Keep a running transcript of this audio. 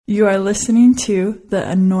You are listening to the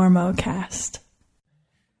Enormo Cast.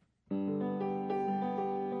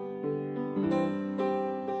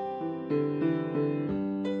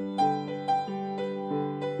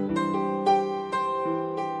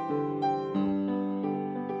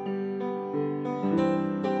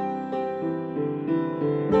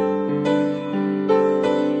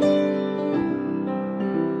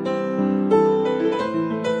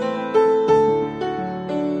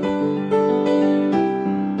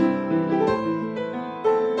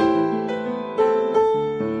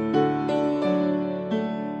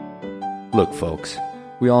 Look, folks,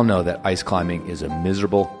 we all know that ice climbing is a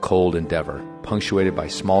miserable, cold endeavor, punctuated by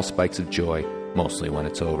small spikes of joy, mostly when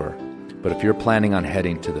it's over. But if you're planning on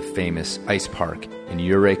heading to the famous ice park in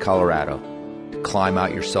Ouray, Colorado, to climb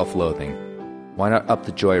out your self-loathing, why not up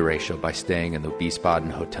the joy ratio by staying in the Wiesbaden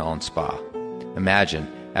Hotel and Spa?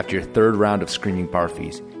 Imagine, after your third round of screaming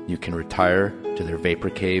barfies, you can retire to their vapor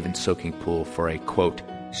cave and soaking pool for a, quote,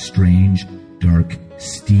 strange, dark,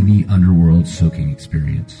 steamy underworld soaking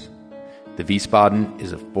experience. The Wiesbaden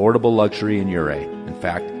is affordable luxury in Ouray. In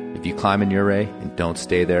fact, if you climb in Ouray and don't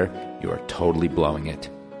stay there, you are totally blowing it.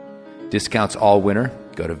 Discounts all winter.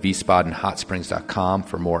 Go to wiesbadenhotsprings.com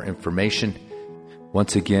for more information.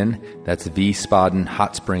 Once again, that's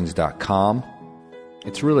wiesbadenhotsprings.com.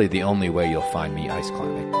 It's really the only way you'll find me ice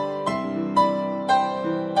climbing.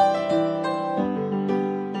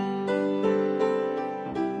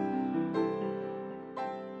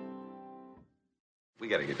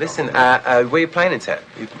 Listen, where are you playing it at?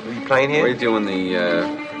 You playing here? We're doing the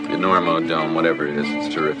Enormo Dome, whatever it is.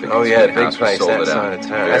 It's terrific. Oh, it's yeah, the big house. place, that side of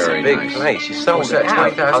town. That's a big nice place. You sold it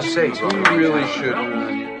out. I'll see. You really should.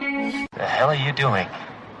 The hell are you doing?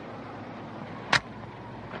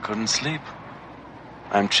 I couldn't sleep.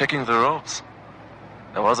 I'm checking the ropes.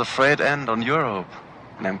 There was a frayed end on your rope,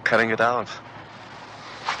 and I'm cutting it out.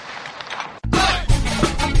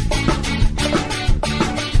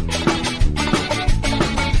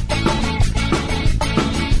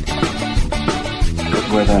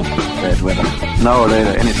 Weather, bad weather. Now or later,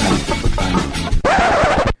 anytime is good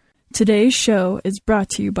time. Today's show is brought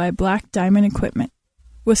to you by Black Diamond Equipment,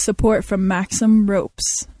 with support from Maxim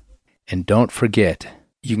Ropes. And don't forget,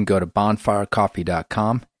 you can go to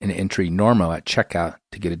bonfirecoffee.com and enter Enormo at checkout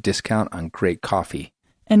to get a discount on great coffee.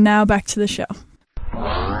 And now back to the show.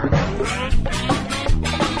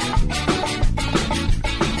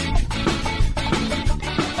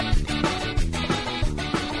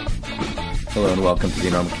 Hello and welcome to the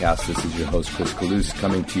Enormo Cast. This is your host, Chris Calus,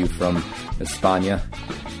 coming to you from España,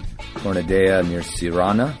 Cornedea near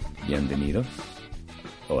Sirana. Bienvenidos.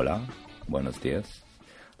 Hola. Buenos dias.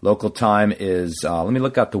 Local time is, let me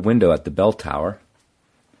look out the window at the bell tower.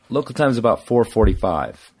 Local time is about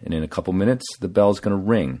 4:45, and in a couple minutes, the bell's going to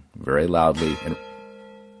ring very loudly. And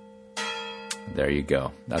there you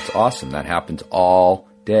go. That's awesome. That happens all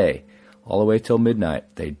day, all the way till midnight.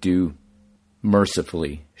 They do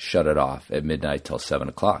mercifully shut it off at midnight till 7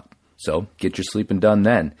 o'clock. So get your sleeping done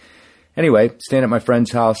then. Anyway, staying at my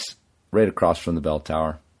friend's house right across from the bell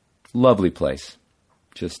tower. Lovely place.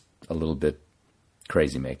 Just a little bit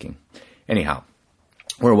crazy making. Anyhow,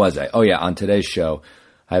 where was I? Oh yeah, on today's show,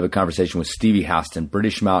 I have a conversation with Stevie Haston,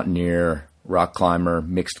 British mountaineer, rock climber,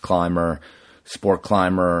 mixed climber, sport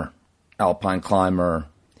climber, alpine climber.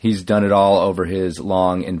 He's done it all over his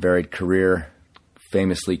long and varied career.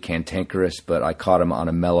 Famously cantankerous, but I caught him on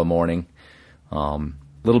a mellow morning. A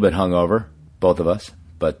little bit hungover, both of us,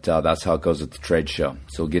 but that's how it goes at the trade show.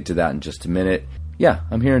 So we'll get to that in just a minute. Yeah,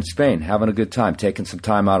 I'm here in Spain, having a good time, taking some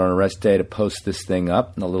time out on a rest day to post this thing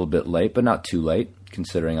up. A little bit late, but not too late,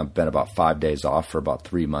 considering I've been about 5 days off for about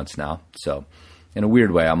 3 months now. So in a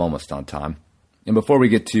weird way, I'm almost on time. And before we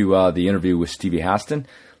get to the interview with Stevie Haston, a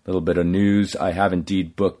little bit of news. I have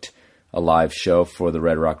indeed booked a live show for the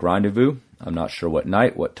Red Rock Rendezvous. I'm not sure what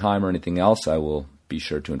night, what time, or anything else. I will be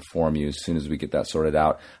sure to inform you as soon as we get that sorted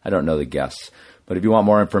out. I don't know the guests. But if you want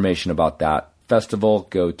more information about that festival,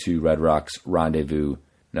 go to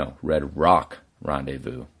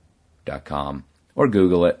redrockrendezvous.com or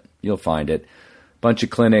Google it. You'll find it. Bunch of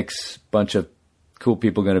clinics, bunch of cool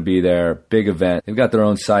people going to be there. Big event. They've got their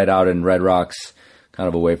own site out in Red Rocks, kind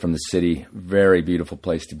of away from the city. Very beautiful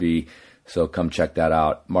place to be. So come check that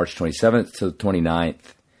out. March 27th to the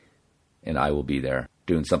 29th. And I will be there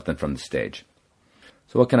doing something from the stage.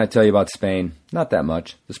 So what can I tell you about Spain? Not that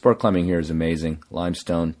much. The sport climbing here is amazing.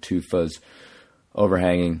 Limestone, tufas,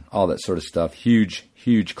 overhanging, all that sort of stuff. Huge,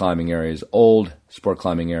 huge climbing areas. Old sport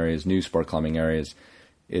climbing areas, new sport climbing areas.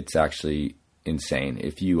 It's actually insane.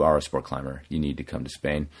 If you are a sport climber, you need to come to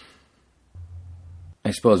Spain. I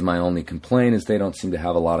suppose my only complaint is they don't seem to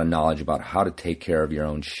have a lot of knowledge about how to take care of your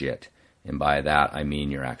own shit. And by that, I mean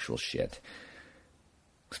your actual shit.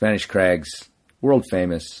 Spanish Crags, world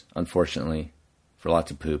famous, unfortunately, for lots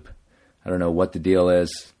of poop. I don't know what the deal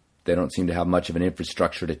is. They don't seem to have much of an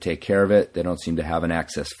infrastructure to take care of it. They don't seem to have an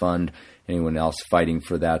access fund. Anyone else fighting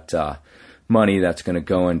for that money that's going to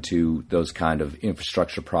go into those kind of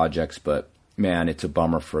infrastructure projects. But, man, it's a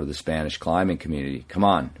bummer for the Spanish climbing community. Come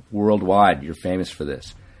on, worldwide, you're famous for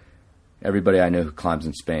this. Everybody I know who climbs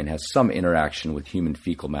in Spain has some interaction with human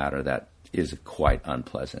fecal matter that is quite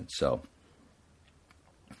unpleasant. So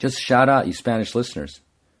just shout out, you Spanish listeners.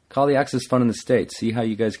 Call the Access Fund in the States. See how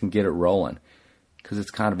you guys can get it rolling, because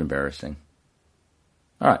it's kind of embarrassing.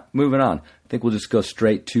 All right, moving on. I think we'll just go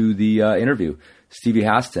straight to the interview. Stevie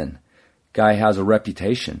Haston. Guy has a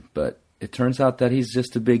reputation, but it turns out that he's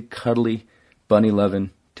just a big, cuddly, bunny-loving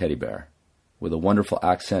teddy bear with a wonderful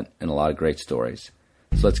accent and a lot of great stories.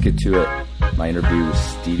 So let's get to it. My interview with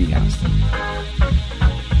Stevie Haston.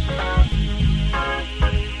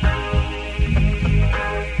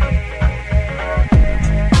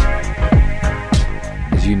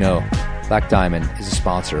 As you know, Black Diamond is a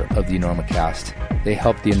sponsor of the Enormocast. They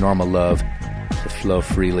help the Enorma love to flow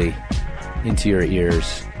freely into your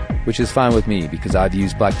ears, which is fine with me because I've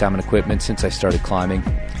used Black Diamond equipment since I started climbing.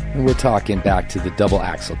 And we're talking back to the double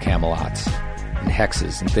axle Camelots and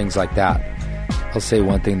hexes and things like that. I'll say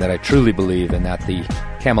one thing that I truly believe, and that the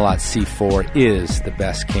Camelot C4 is the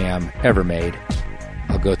best cam ever made.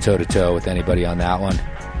 I'll go toe-to-toe with anybody on that one.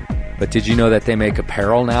 But did you know that they make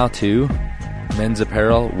apparel now too? Men's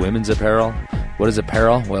apparel, women's apparel. What is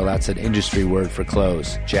apparel? Well, that's an industry word for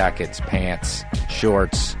clothes. Jackets, pants,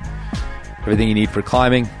 shorts. Everything you need for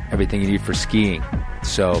climbing, everything you need for skiing.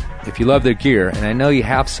 So if you love their gear, and I know you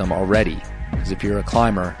have some already, because if you're a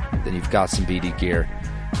climber, then you've got some BD gear,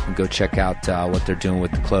 and go check out what they're doing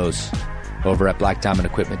with the clothes over at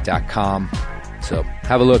blackdiamondequipment.com. So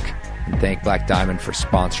have a look, and thank Black Diamond for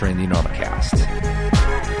sponsoring the Enormocast.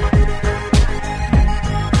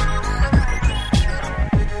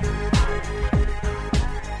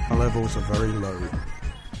 Our levels are very low.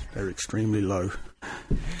 They're extremely low.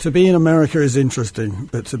 To be in America is interesting,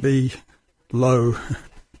 but to be low,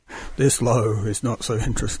 this low, is not so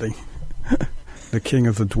interesting. The king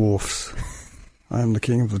of the dwarfs. I am the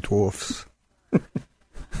king of the dwarfs.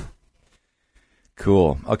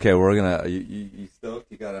 Cool. Okay, we're gonna. You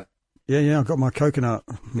stoked? You gotta. Yeah. I've got my coconut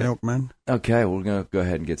milk, man. Okay, we're gonna go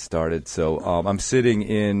ahead and get started. So I'm sitting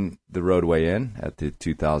in the Roadway Inn at the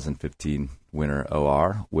 2015 Winter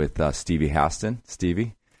OR with Stevie Haston.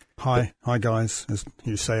 Stevie. Hi guys, as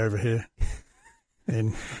you say over here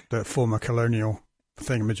in the former colonial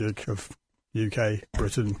thingamajig of UK,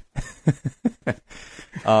 Britain.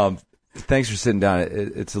 Thanks for sitting down.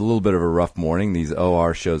 It's a little bit of a rough morning. These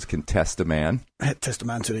OR shows can test a man. Test a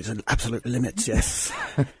man to its absolute limits, yes.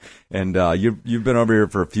 And you've been over here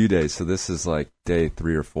for a few days, so this is like day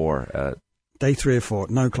 3 or 4. Day 3 or 4,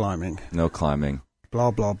 no climbing. No climbing.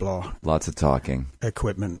 Blah, blah, blah. Lots of talking.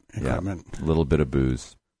 Equipment. Yeah, a little bit of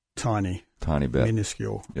booze. Tiny bit.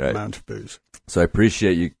 Minuscule amount of booze. So I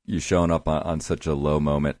appreciate you showing up on such a low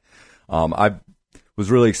moment. I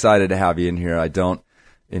was really excited to have you in here. I don't,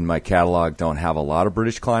 in my catalog, don't have a lot of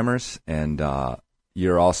British climbers, and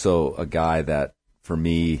you're also a guy that, for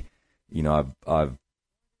me, you know,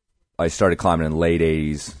 I started climbing in the late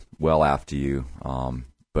 80s, well after you,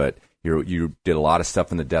 but you did a lot of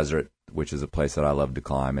stuff in the desert, which is a place that I love to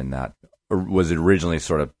climb, and that was originally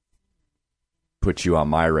sort of put you on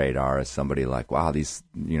my radar as somebody like, wow, these,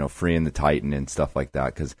 you know, freeing the Titan and stuff like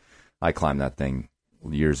that, because I climbed that thing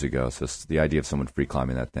years ago. So the idea of someone free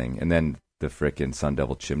climbing that thing, and then the frickin' Sun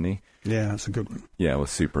Devil Chimney. Yeah, that's a good one. Yeah, it was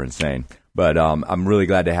super insane. But I'm really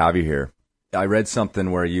glad to have you here. I read something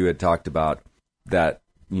where you had talked about that,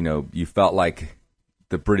 you know, you felt like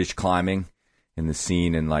the British climbing in the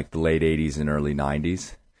scene in like the late 80s and early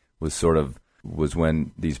 90s was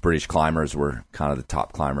when these British climbers were kind of the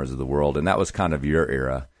top climbers of the world, and that was kind of your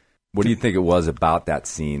era. What do you think it was about that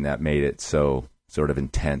scene that made it so sort of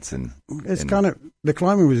intense? And kind of, the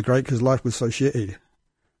climbing was great because life was so shitty.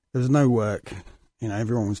 There was no work, you know,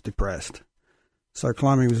 everyone was depressed. So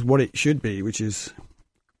climbing was what it should be, which is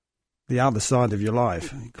the other side of your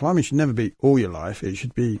life. Climbing should never be all your life. It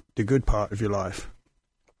should be the good part of your life.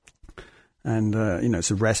 And, you know,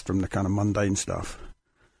 it's a rest from the kind of mundane stuff.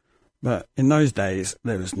 But in those days,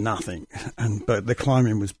 there was nothing. But the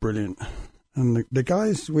climbing was brilliant. And the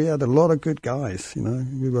guys, we had a lot of good guys, you know.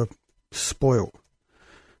 We were spoilt.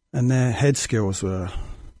 And their head skills were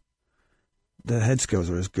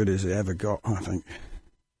as good as they ever got, I think.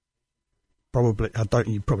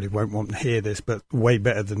 you probably won't want to hear this, but way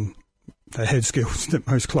better than the head skills that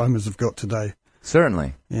most climbers have got today.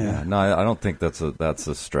 Certainly. Yeah. No, I don't think that's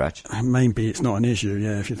a stretch. Maybe it's not an issue,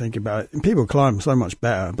 yeah, if you think about it. And people climb so much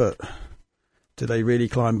better, but do they really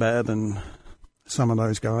climb better than some of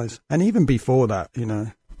those guys? And even before that, you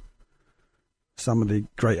know, some of the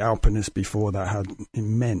great alpinists before that had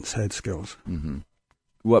immense head skills. Mm-hmm.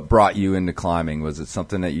 What brought you into climbing? Was it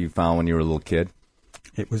something that you found when you were a little kid?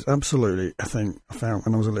 It was absolutely a thing I found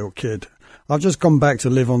when I was a little kid. I've just gone back to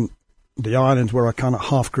live on the island where I kind of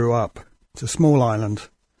half grew up. It's a small island.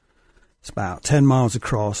 It's about 10 miles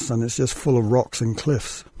across, and it's just full of rocks and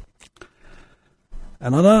cliffs.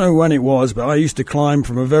 And I don't know when it was, but I used to climb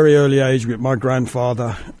from a very early age with my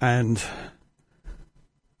grandfather, and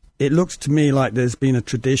it looks to me like there's been a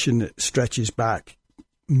tradition that stretches back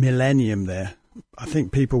millennium there. I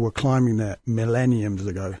think people were climbing there millenniums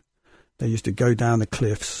ago. They used to go down the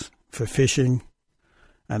cliffs for fishing,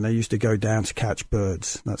 and they used to go down to catch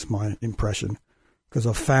birds. That's my impression. Because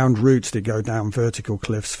I've found routes that go down vertical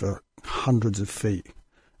cliffs for hundreds of feet,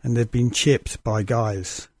 and they've been chipped by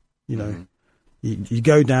guys. You know, you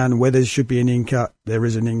go down where there should be an in-cut, there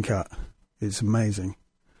is an in-cut. It's amazing.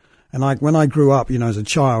 And when I grew up, you know, as a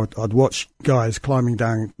child, I'd watch guys climbing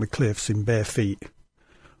down the cliffs in bare feet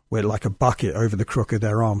with like a bucket over the crook of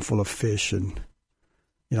their arm full of fish and,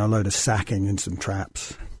 you know, a load of sacking and some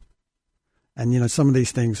traps. And, you know, some of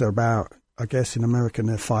these things are about, I guess in America,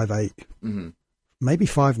 they're 5'8". Mm-hmm. Maybe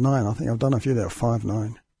 5'9". I think I've done a few that are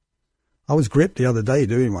 5'9". I was gripped the other day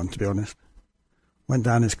doing one, to be honest. Went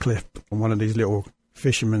down this cliff on one of these little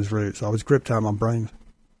fisherman's routes. I was gripped out of my brain.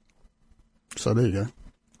 So there you go.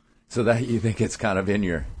 So that you think it's kind of in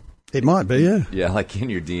your... It might be, yeah. Yeah, like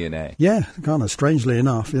in your DNA. Yeah, kind of strangely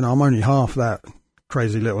enough. You know, I'm only half that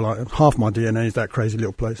crazy little... half my DNA is that crazy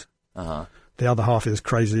little place. Uh-huh. The other half is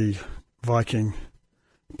crazy Viking,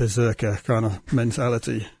 berserker kind of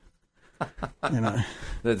mentality. You know,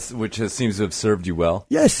 which seems to have served you well.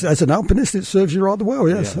 Yes, as an alpinist, it serves you rather well.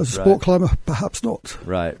 Yes, as a sport climber, perhaps not.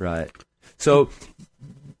 Right. So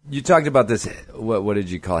you talked about this. What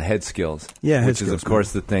did you call it? Head skills? Yeah, which is of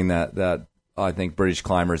course the thing that I think British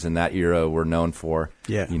climbers in that era were known for.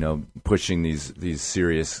 Yeah, you know, pushing these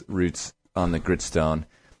serious routes on the gritstone.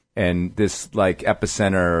 And this like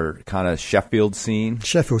epicenter kind of Sheffield scene.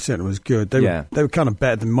 Sheffield Centre was good. They were kind of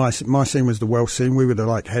better than my scene was the Welsh scene. We were the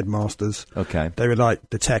like headmasters. Okay. They were like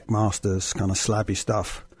the tech masters, kind of slabby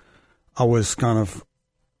stuff. I was kind of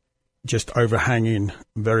just overhanging,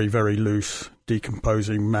 very, very loose,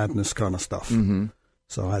 decomposing madness kind of stuff. Mm-hmm.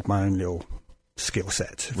 So I had my own little skill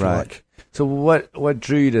set, if you like. So what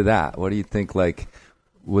drew you to that? What do you think, like,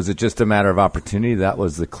 was it just a matter of opportunity? That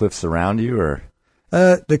was the cliffs around you, or...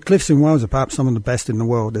 The cliffs in Wales are perhaps some of the best in the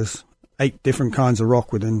world. There's 8 different kinds of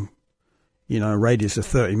rock within, you know, a radius of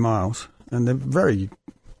 30 miles. And they're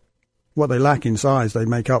what they lack in size, they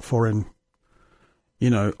make up for in, you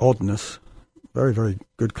know, oddness. Very, very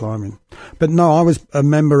good climbing. But no, I was a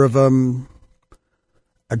member of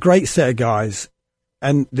a great set of guys.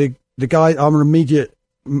 And the guy, our immediate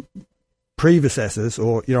predecessors,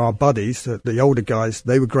 or, you know, our buddies, the older guys,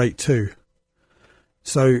 they were great too.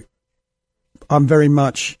 So... I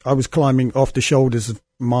was climbing off the shoulders of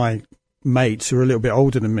my mates who were a little bit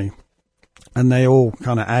older than me. And they all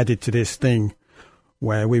kind of added to this thing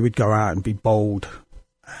where we would go out and be bold.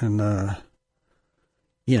 And,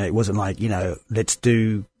 you know, it wasn't like, you know, let's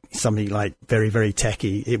do something like very, very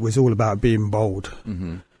techie. It was all about being bold.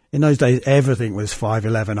 Mm-hmm. In those days, everything was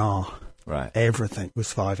 511R. Right. Everything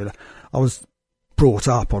was 511. I was brought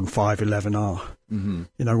up on 511R. Mm-hmm.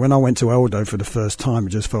 You know, when I went to Eldo for the first time,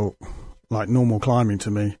 it just felt... like normal climbing to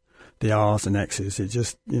me, the R's and X's. It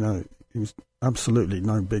just, you know, it was absolutely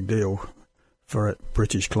no big deal for a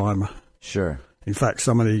British climber. Sure. In fact,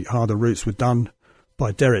 some of the harder routes were done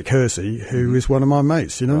by Derek Hersey, who is one of my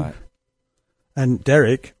mates, you know. Right. And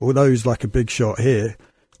Derek, although he's like a big shot here,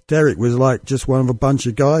 Derek was like just one of a bunch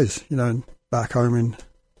of guys, you know, back home in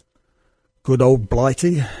good old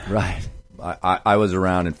Blighty. Right. I was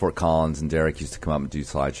around in Fort Collins, and Derek used to come up and do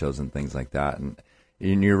slideshows and things like that, and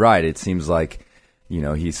you're right. It seems like, you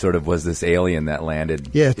know, he sort of was this alien that landed.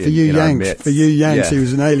 Yeah, for you Yanks, yeah. He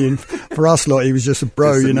was an alien. For us lot, he was just a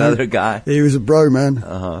bro. Just you know, another guy. He was a bro, man.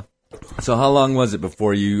 So how long was it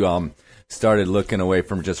before you started looking away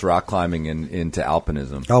from just rock climbing and into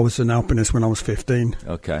alpinism? I was an alpinist when I was 15.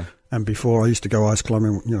 Okay. And before, I used to go ice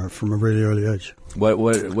climbing, you know, from a really early age.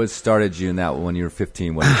 What started you in that when you were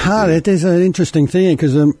 15? It is an interesting thing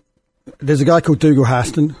because there's a guy called Dougal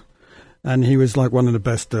Haston. And he was like one of the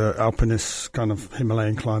best alpinists, kind of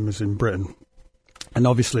Himalayan climbers in Britain. And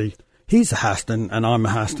obviously, he's a Haston and I'm a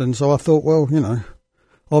Haston, so I thought, well,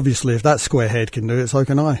 obviously if that squarehead can do it, so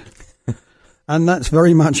can I. And that's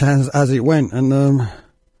very much as it went. And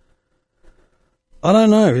I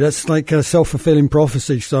don't know, that's like a self-fulfilling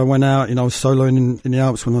prophecy. So I went out, I was soloing in the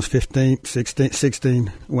Alps when I was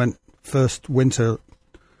 16, went first winter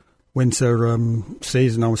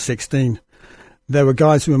season, I was 16. There were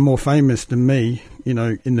guys who were more famous than me, in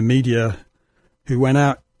the media, who went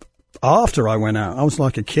out after I went out. I was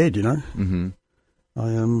like a kid, Mm-hmm.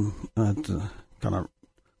 I had kind of,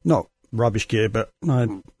 not rubbish gear, but I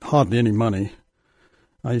had hardly any money.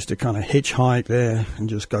 I used to kind of hitchhike there and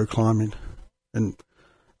just go climbing. And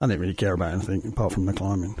I didn't really care about anything apart from the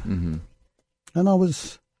climbing. Mm-hmm. And I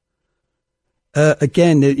was,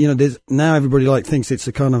 again, there's now everybody thinks it's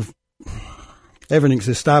a kind of, everything's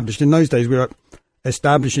established. In those days, we were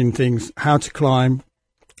establishing things, how to climb,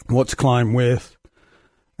 what to climb with.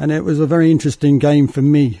 And it was a very interesting game for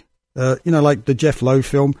me. Like the Jeff Lowe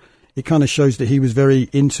film, it kind of shows that he was very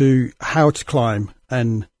into how to climb.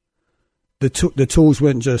 And the tools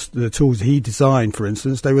weren't just the tools he designed, for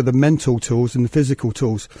instance. They were the mental tools and the physical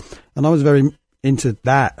tools. And I was very into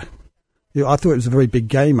that. I thought it was a very big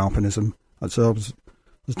game, alpinism. So I was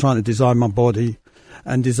trying to design my body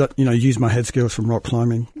and use my head skills from rock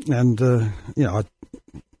climbing. And, I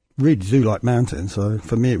really do like mountains. So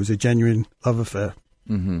for me, it was a genuine love affair.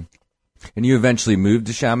 Mm-hmm. And you eventually moved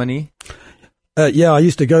to Chamonix? Yeah, I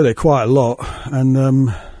used to go there quite a lot. And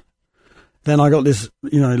then I got this,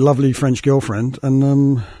 lovely French girlfriend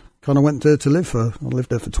and kind of went there to live I lived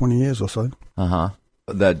there for 20 years or so. Uh-huh.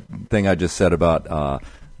 That thing I just said about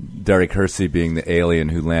Derek Hersey being the alien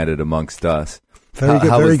who landed amongst us.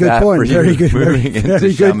 Very good point. Very good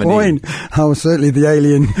point. I was certainly the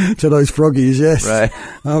alien to those froggies, yes. Right.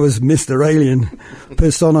 I was Mr. Alien.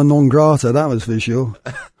 Persona non grata, that was for sure.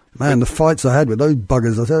 Man, the fights I had with those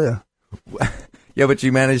buggers, I tell you. Yeah, but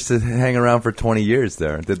you managed to hang around for 20 years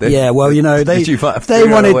there, did they? Yeah, well,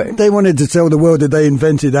 they wanted to tell the world that they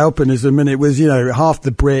invented alpinism, and it was, half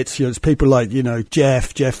the Brits, it's people like,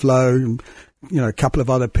 Jeff Lowe, and, a couple of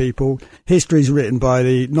other people. History's written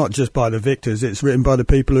not just by the victors, it's written by the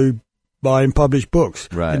people who buy and publish books.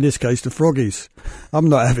 Right. In this case, the froggies. I'm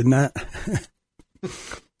not having that.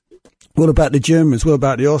 What about the Germans? What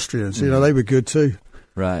about the Austrians? They were good too.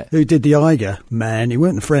 Right. Who did the Eiger? Man, he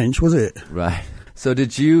weren't French, was it? Right. So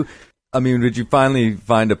did you finally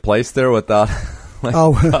find a place there without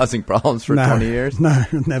causing problems for 20 years? No,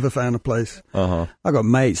 never found a place. Uh-huh. I got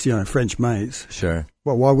mates, French mates. Sure.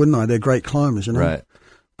 Well, why wouldn't I? They're great climbers, Right.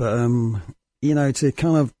 But, to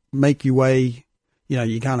kind of make your way,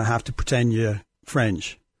 you kind of have to pretend you're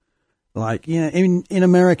French. Like, in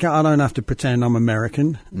America, I don't have to pretend I'm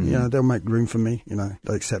American. Mm-hmm. They'll make room for me,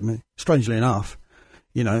 they accept me. Strangely enough,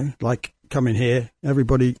 like coming here,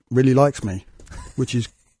 everybody really likes me, which is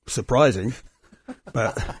surprising.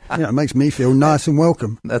 But, it makes me feel nice and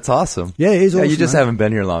welcome. That's awesome. Yeah, it is awesome. You just haven't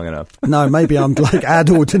been here long enough. No, maybe I'm like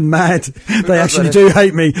addled and mad. They actually do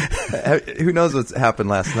hate me. Who knows what's happened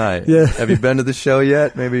last night? Yeah. Have you been to the show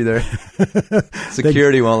yet? Maybe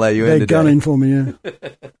security won't let you in today. They're gunning for me, yeah.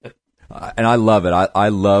 And I love it. I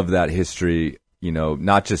love that history,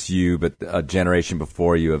 not just you, but a generation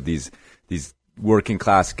before you of these working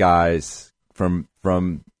class guys from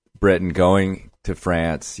Britain going to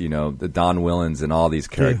France, the Don Willens and all these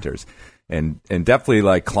characters. Yeah. And definitely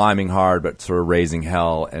like climbing hard, but sort of raising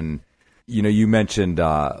hell. And, you mentioned,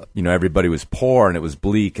 everybody was poor and it was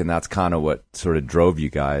bleak, and that's kind of what sort of drove you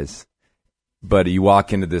guys. But you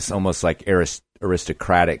walk into this almost like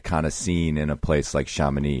aristocratic kind of scene in a place like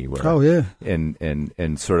Chamonix, where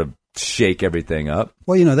and sort of shake everything up.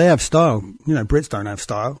 Well, they have style. Brits don't have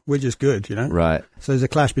style. We're just good, Right. So there's a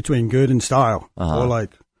clash between good and style. Uh-huh. Or like,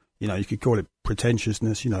 you could call it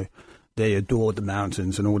pretentiousness, they adore the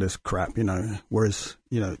mountains and all this crap, whereas,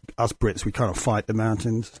 us Brits, we kind of fight the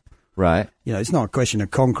mountains. Right. It's not a question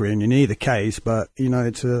of conquering in either case, but,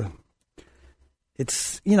 it's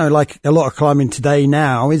like a lot of climbing today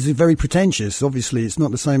now is very pretentious. Obviously, it's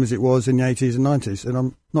not the same as it was in the 80s and 90s. And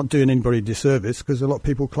I'm not doing anybody a disservice because a lot of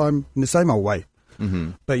people climb in the same old way.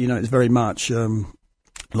 Mm-hmm. But, it's very much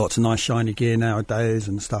lots of nice shiny gear nowadays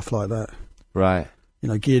and stuff like that. Right.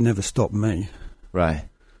 Gear never stopped me. Right.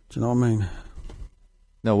 Do you know what I mean?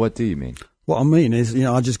 No, what do you mean? What I mean is,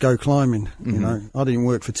 I just go climbing. Mm-hmm. I didn't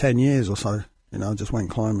work for 10 years or so. I just went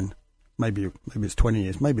climbing. Maybe it's 20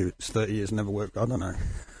 years. Maybe it's 30 years, never worked. I don't know.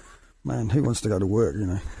 Man, who wants to go to work,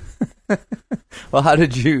 Well, how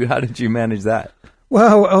did you manage that?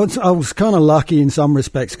 Well, I was kind of lucky in some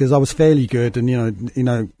respects because I was fairly good,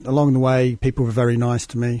 and along the way, people were very nice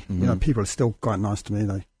to me. Mm-hmm. People are still quite nice to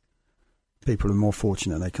me. people are more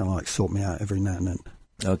fortunate. They kind of like sort me out every now and then.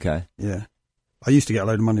 Okay. Yeah. I used to get a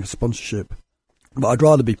load of money for sponsorship, but I'd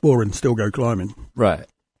rather be poor and still go climbing. Right.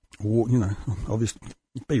 Or, you know, obviously,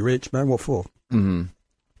 be rich, man. What for? Mm-hmm.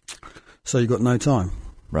 So you got no time.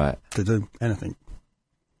 Right. To do anything.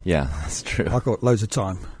 Yeah, that's true. I got loads of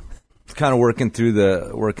time. Kind of working through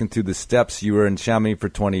the steps. You were in Chamonix for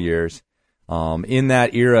 20 years. In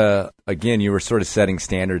that era, again, you were sort of setting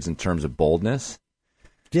standards in terms of boldness.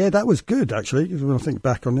 Yeah, that was good, actually, when I think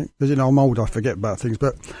back on it. Because, you know, I'm old, I forget about things.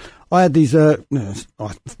 But I had these, I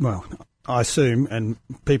assume, and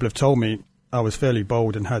people have told me I was fairly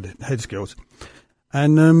bold and had head skills.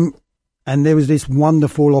 And there was this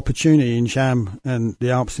wonderful opportunity in Cham and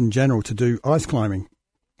the Alps in general to do ice climbing.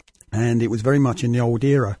 And it was very much in the old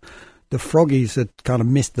era. The froggies had kind of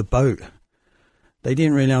missed the boat. They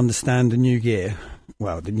didn't really understand the new gear.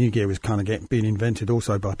 Well, the new gear was kind of being invented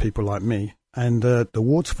also by people like me. And the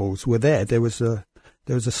waterfalls were there. There was a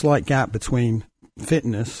slight gap between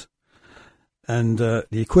fitness and the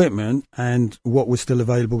equipment and what was still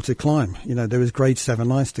available to climb. You know, there was grade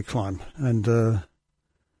 7 ice to climb. And,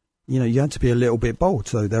 you know, you had to be a little bit bold.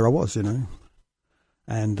 So there I was, you know.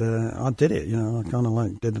 And I did it, you know. I kind of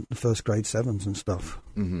like did the first grade 7s and stuff.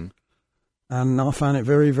 Mm-hmm. And I found it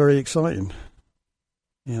very, very exciting.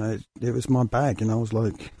 You know, it was my bag, and I was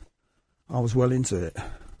well into it.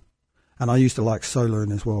 And I used to like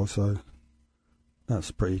soloing as well, so that's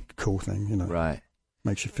a pretty cool thing, you know. Right.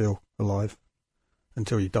 Makes you feel alive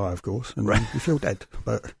until you die, of course, and then you feel dead.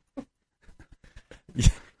 But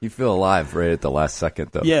you feel alive right at the last second,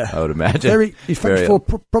 though. Yeah, I would imagine.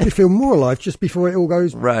 Probably feel more alive just before it all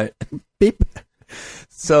goes right. Beep.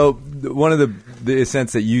 So one of the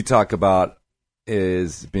ascents that you talk about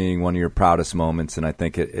is being one of your proudest moments, and I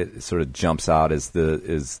think it sort of jumps out as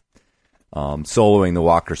soloing the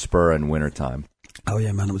Walker Spur in wintertime. Oh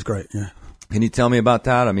yeah, man, it was great. Yeah. Can you tell me about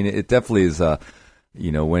that? I mean, it definitely is.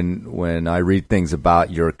 You know, when I read things about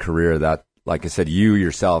your career, that, like I said, you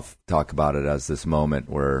yourself talk about it as this moment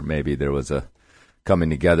where maybe there was a coming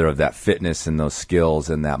together of that fitness and those skills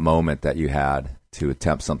and that moment that you had to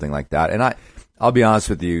attempt something like that. And I'll be honest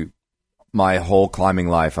with you. My whole climbing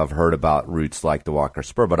life, I've heard about routes like the Walker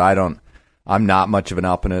Spur, but I'm not much of an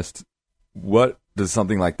alpinist. What does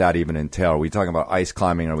something like that even entail? Are we talking about ice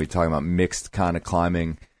climbing? Are we talking about mixed kind of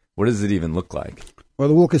climbing? What does it even look like? Well,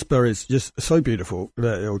 the Walker Spur is just so beautiful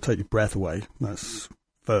that it'll take your breath away. That's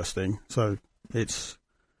first thing. So it's,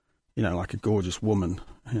 you know, like a gorgeous woman.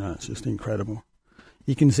 You know, it's just incredible.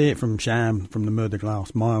 You can see it from Cham, from the Mer de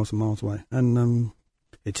Glace, miles and miles away. And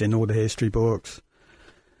it's in all the history books.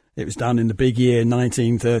 It was done in the big year,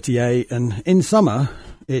 1938, and in summer,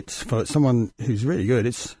 it's for someone who's really good.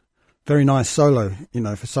 It's very nice solo, you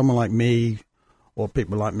know, for someone like me or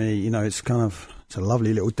people like me. You know, it's a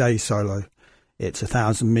lovely little day solo. It's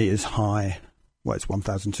 1,000 meters high. Well, it's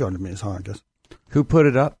 1,200 meters high, I guess. Who put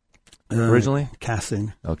it up originally?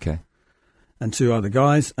 Cassing. Okay. And 2 other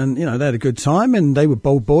guys, and you know, they had a good time, and they were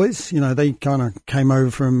bold boys. You know, they kind of came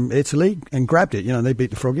over from Italy and grabbed it. You know, they beat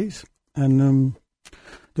the froggies, and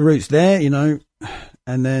the route's there, you know,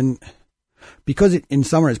 and then because in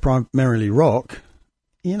summer it's primarily rock,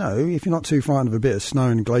 you know, if you're not too frightened of a bit of snow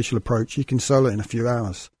and glacial approach, you can solo it in a few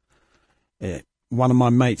hours. One of my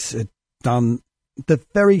mates had done the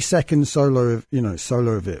very second solo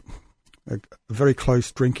of it, a very close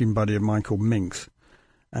drinking buddy of mine called Minx,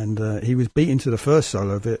 and he was beaten to the first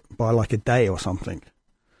solo of it by like a day or something.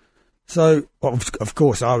 So, of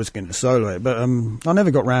course, I was going to solo it, but I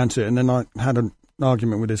never got round to it, and then I had an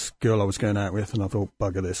argument with this girl I was going out with, and I thought,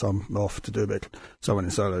 bugger this, I'm off to do a bit. So I went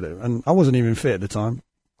and soloed it, and I wasn't even fit at the time,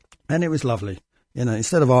 and it was lovely. You know,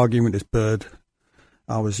 instead of arguing with this bird,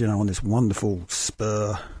 I was, you know, on this wonderful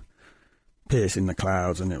spur piercing the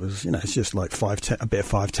clouds, and it was, you know, it's just like a bit of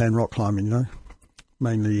 510 rock climbing, you know,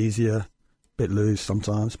 mainly easier, a bit loose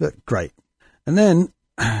sometimes, but great. And then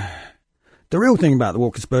the real thing about the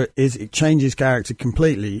Walker Spur is it changes character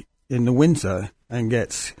completely in the winter and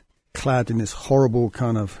gets clad in this horrible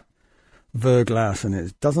kind of verglass, and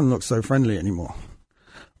it doesn't look so friendly anymore.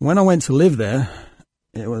 When I went to live there,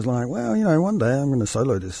 it was like, well, you know, one day I'm going to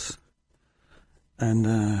solo this. And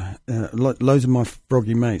loads of my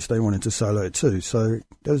froggy mates, they wanted to solo it too. So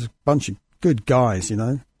there was a bunch of good guys, you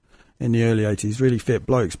know, in the early 80s, really fit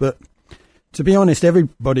blokes. But to be honest,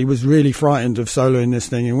 everybody was really frightened of soloing this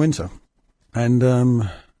thing in winter. And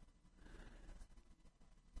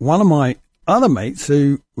one of my other mates,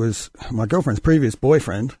 who was my girlfriend's previous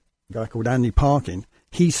boyfriend, a guy called Andy Parkin,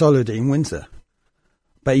 he soloed it in winter,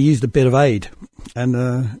 but he used a bit of aid,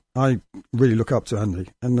 and I really look up to Andy,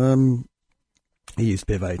 and he used a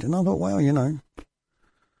bit of aid, and I thought, well, you know,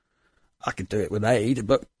 I could do it with aid,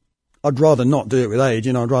 but I'd rather not do it with aid.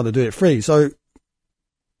 You know, I'd rather do it free. So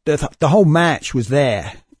the whole match was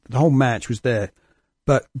there. The whole match was there.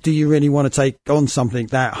 But do you really want to take on something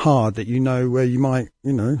that hard that you know where you might,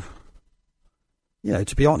 to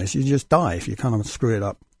be honest, you just die if you kind of screw it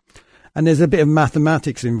up. And there's a bit of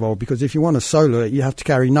mathematics involved, because if you want to solo it, you have to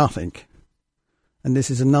carry nothing. And this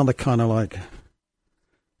is another kind of like,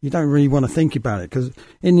 you don't really want to think about it, because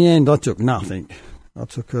in the end I took nothing. I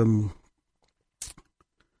took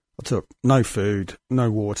no food,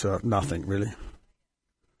 no water, nothing really.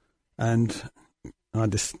 And I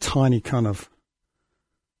had this tiny kind of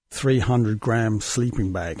 300-gram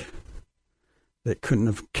sleeping bag that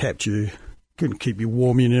couldn't keep you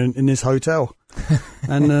warm in this hotel.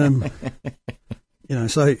 And,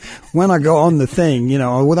 so when I got on the thing,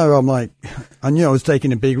 although I knew I was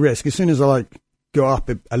taking a big risk, as soon as I got up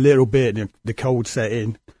a little bit and the cold set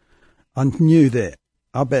in, I knew that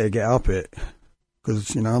I better get up it,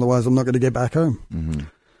 because, otherwise I'm not going to get back home. Mm-hmm.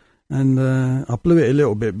 And I blew it a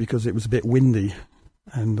little bit because it was a bit windy,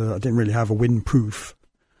 and I didn't really have a windproof.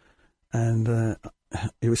 And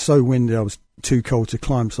it was so windy, I was too cold to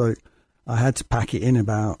climb, so I had to pack it in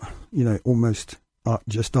about, almost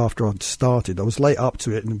just after I'd started. I was late up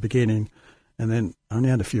to it in the beginning, and then I only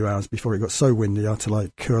had a few hours before it got so windy I had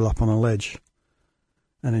to curl up on a ledge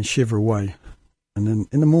and then shiver away. And then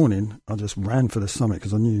in the morning I just ran for the summit,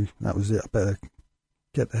 because I knew that was it. I better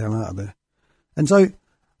get the hell out of there. And so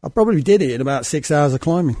I probably did it in about 6 hours of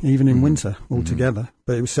climbing, even in winter altogether.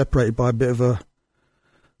 But it was separated by a bit of a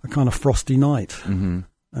kind of frosty night. Mm-hmm.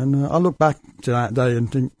 And I look back to that day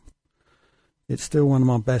and think it's still one of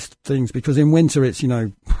my best things, because in winter it's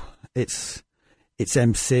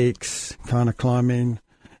M6 kind of climbing.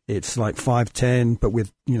 It's like 510, but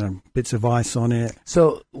with, bits of ice on it.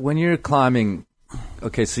 So when you're climbing,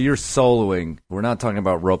 okay, so you're soloing. We're not talking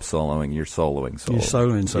about rope soloing. You're soloing. You're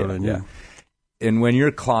soloing, yeah. And when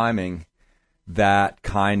you're climbing that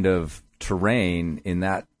kind of terrain,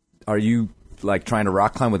 are you trying to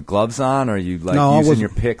rock climb with gloves on? Are you using your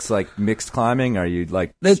picks mixed climbing? Are you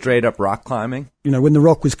straight up rock climbing? When the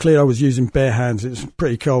rock was clear, I was using bare hands. It was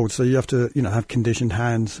pretty cold, so you have to, have conditioned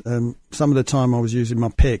hands. Some of the time I was using my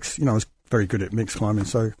picks. I was very good at mixed climbing,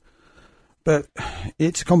 so. But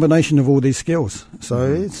it's a combination of all these skills.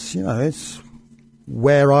 So it's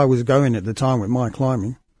where I was going at the time with my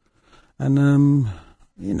climbing. And,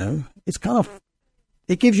 it's kind of,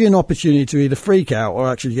 it gives you an opportunity to either freak out or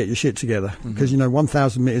actually get your shit together. Because,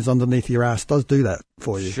 1,000 meters underneath your ass does do that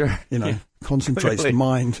for you. Sure. Concentrates the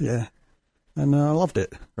mind, yeah. And I loved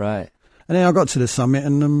it. Right. And then I got to the summit,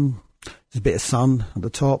 and there's a bit of sun at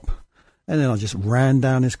the top. And then I just ran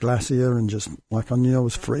down this glacier and just, I knew I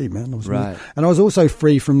was free, man. Right. And I was also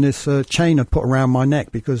free from this chain I'd put around my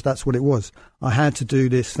neck, because that's what it was. I had to do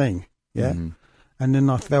this thing, yeah? Mm-hmm. And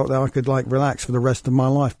then I felt that I could, relax for the rest of my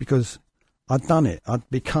life, because I'd done it. I'd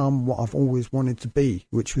become what I've always wanted to be,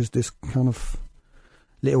 which was this kind of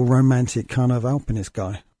little romantic kind of alpinist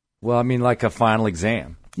guy. Well, I mean, like a final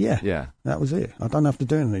exam. Yeah. Yeah. That was it. I don't have to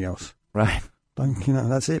do anything else. Right.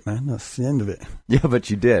 That's it, man. That's the end of it. Yeah, but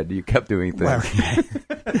you did. You kept doing things. Well, yeah.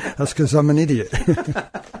 That's because I'm an idiot.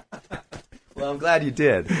 Well, I'm glad you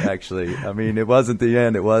did, actually. I mean, it wasn't the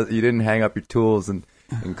end. You didn't hang up your tools and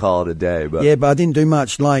call it a day. But yeah, but I didn't do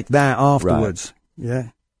much like that afterwards. Right. Yeah.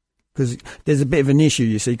 Because there's a bit of an issue,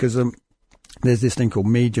 you see, because there's this thing called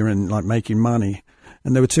media and making money.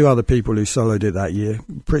 And there were two other people who soloed it that year,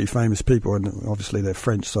 pretty famous people, and obviously they're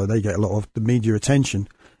French, so they get a lot of the media attention.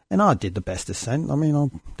 And I did the best ascent. I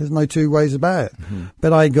mean, there's no two ways about it. Mm-hmm.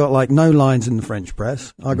 But I got no lines in the French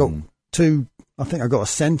press. I got I think I got a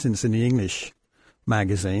sentence in the English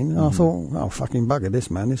magazine. And I thought, oh, fucking bugger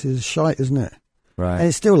this, man. This is shite, isn't it? Right. And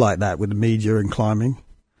it's still like that with the media and climbing.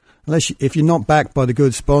 If you're not backed by the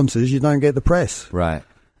good sponsors, you don't get the press. Right.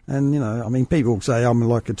 And, people say I'm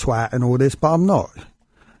like a twat and all this, but I'm not.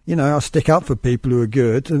 I stick up for people who are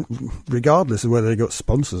good, regardless of whether they got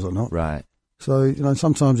sponsors or not. Right. So,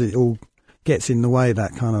 sometimes it all gets in the way,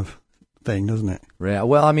 that kind of thing, doesn't it? Yeah.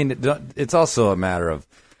 Well, I mean, it's also a matter of,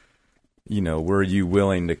 were you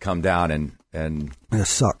willing to come down and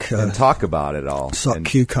suck and talk about it all? Suck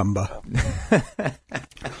cucumber.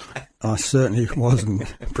 I certainly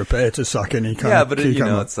wasn't prepared to suck any kind of cucumber.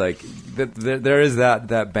 Yeah, but it's like there is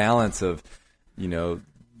that balance of,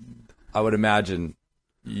 I would imagine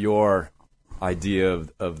your idea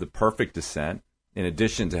of the perfect descent, in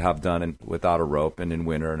addition to have done it without a rope and in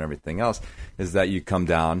winter and everything else, is that you come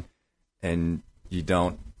down and you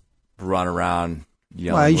don't run around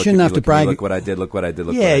yelling, well, you shouldn't have to brag. Look what I did, look what I did,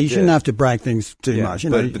 look what I did. Yeah, you shouldn't have to brag things too much.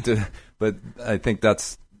 But I think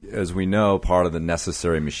that's as we know, part of the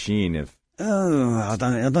necessary machine. I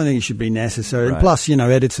don't think it should be necessary. Right. And plus,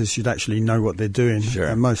 editors should actually know what they're doing. Sure.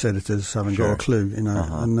 And most editors haven't got a clue,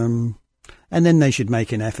 Uh-huh. And then they should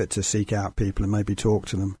make an effort to seek out people and maybe talk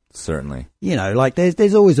to them. Certainly. Like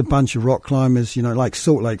there's always a bunch of rock climbers, like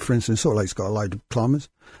Salt Lake, for instance. Salt Lake's got a load of climbers.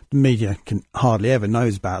 The media can hardly ever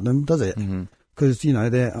knows about them, does it? Because,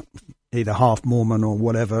 they're either half Mormon or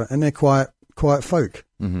whatever, and they're quiet folk.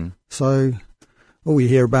 Mm-hmm. So all we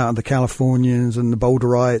hear about are the Californians and the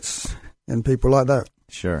Boulderites and people like that.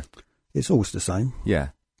 Sure. It's always the same. Yeah.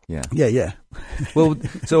 Yeah. Well,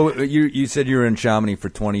 so you said you were in Chamonix for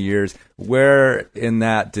 20 years. Where in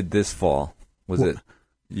that did this fall? Was it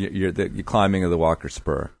the climbing of the Walker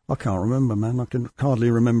Spur? I can't remember, man. I can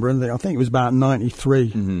hardly remember anything. I think it was about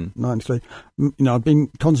 93. Mm-hmm. 93. I've been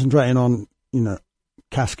concentrating on,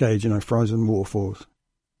 cascades, frozen waterfalls.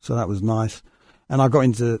 So that was nice. And I got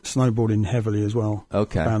into snowboarding heavily as well.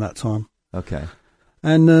 Okay. Around that time. Okay.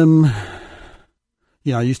 And,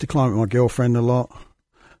 I used to climb with my girlfriend a lot.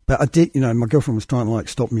 But I did, my girlfriend was trying to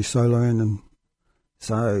stop me soloing, and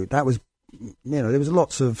so that was, there was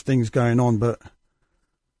lots of things going on. But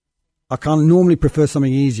I can't normally prefer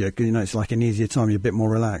something easier because it's like an easier time, you're a bit more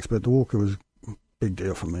relaxed. But the Walker was a big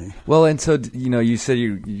deal for me. Well, and so you said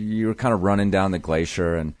you were kind of running down the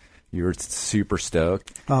glacier, and you were super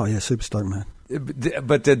stoked. Oh yeah, super stoked, man.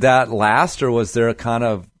 But did that last, or was there a kind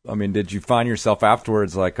of? I mean, did you find yourself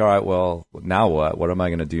afterwards like, all right, well, now what? What am I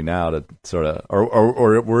going to do now to sort of,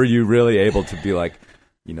 or were you really able to be like,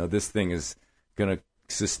 this thing is going to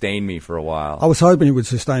sustain me for a while? I was hoping it would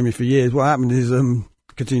sustain me for years. What happened is,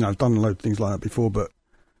 because, I've done a load of things like that before, but,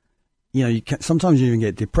 sometimes you even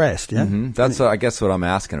get depressed, yeah? Mm-hmm. That's, I guess, what I'm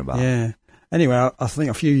asking about. Yeah. Anyway, I think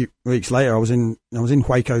a few weeks later, I was in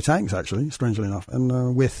Hueco tanks, actually, strangely enough,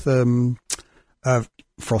 and with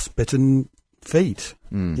frostbitten feet,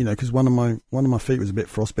 because one of my feet was a bit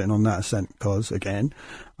frostbitten on that ascent because, again,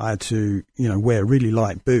 I had to, wear really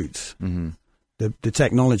light boots. Mm-hmm. The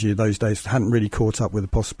technology of those days hadn't really caught up with the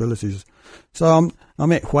possibilities. So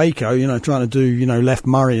I'm at Hueco, trying to do, Left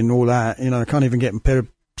Murray and all that. I can't even get a pair of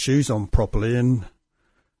shoes on properly. And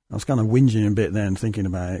I was kind of whinging a bit then thinking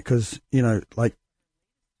about it because, I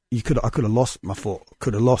could have lost my foot,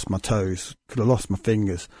 could have lost my toes, could have lost my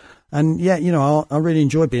fingers. And yeah, I really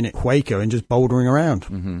enjoy being at Hueco and just bouldering around.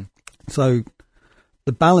 Mm-hmm. So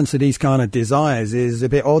the balance of these kind of desires is a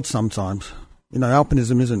bit odd sometimes.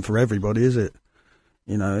 Alpinism isn't for everybody, is it?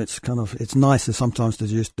 It's nicer sometimes to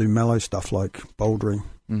just do mellow stuff like bouldering.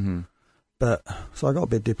 Mm-hmm. But so I got a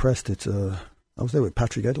bit depressed. I was there with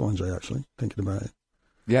Patrick Edelanger actually, thinking about it.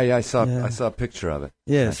 Yeah, I saw a picture of it.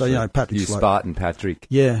 Yeah, actually. so Patrick's you spotting Patrick.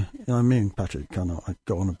 Yeah, Patrick kind of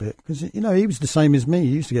got on a bit because he was the same as me.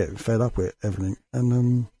 He used to get fed up with everything,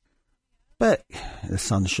 and but the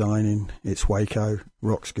sun's shining, it's Hueco,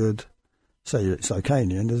 rock's good, so it's okay in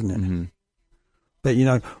the end, isn't it? Mm-hmm.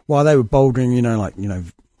 But while they were bouldering,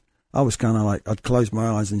 I was kind of like I'd close my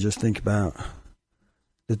eyes and just think about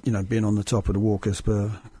being on the top of the Walker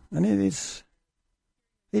Spur, and it is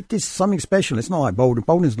something special. It's not like bouldering.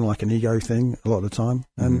 Bouldering is not like an ego thing a lot of the time.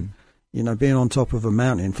 And, being on top of a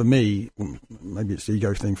mountain, for me, maybe it's the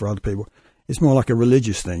ego thing for other people, it's more like a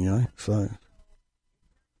religious thing, So,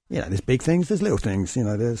 there's big things, there's little things,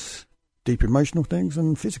 there's deep emotional things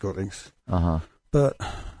and physical things. Uh-huh. But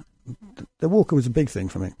the Walker was a big thing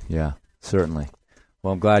for me. Yeah, certainly.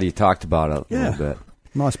 Well, I'm glad you talked about it a little bit.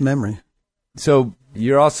 Nice memory. So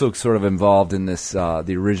you're also sort of involved in this,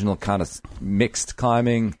 the original kind of mixed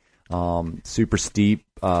climbing, super steep,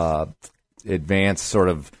 advanced sort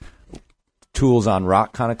of tools on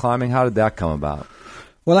rock kind of climbing. How did that come about?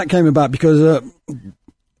 Well, that came about because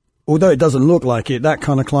although it doesn't look like it, that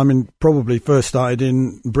kind of climbing probably first started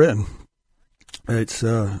in Britain. It's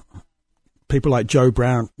people like Joe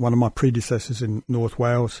Brown, one of my predecessors in North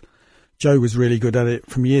Wales. Joe was really good at it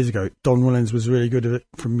from years ago. Don Williams was really good at it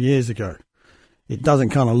from years ago. It doesn't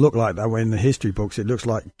kind of look like that way in the history books. It looks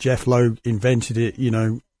like Jeff Lowe invented it,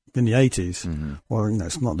 in the 80s. Mm-hmm. Well,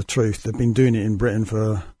 it's not the truth. They've been doing it in Britain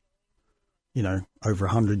for, over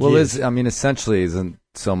 100 years. years. Well, essentially, isn't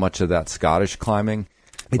so much of that Scottish climbing,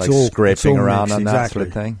 it's like all scraping around mixed, on exactly. that sort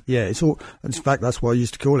of thing? Yeah, it's all. In fact, that's what I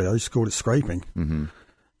used to call it. I used to call it scraping. Mm-hmm.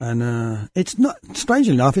 And it's not,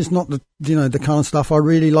 strangely enough, it's not the kind of stuff I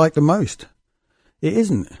really like the most. It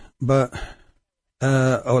isn't, but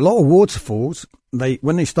a lot of waterfalls,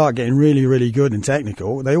 when they start getting really, really good and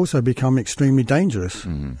technical, they also become extremely dangerous.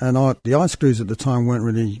 Mm-hmm. And the ice screws at the time weren't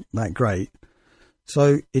really that great.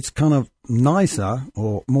 So it's kind of nicer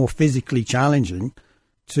or more physically challenging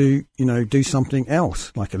to, do something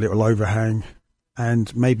else, like a little overhang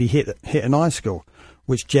and maybe hit an icicle.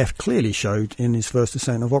 which Jeff clearly showed in his first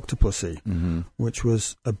ascent of Octopussy, which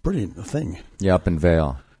was a brilliant thing. Yeah, up in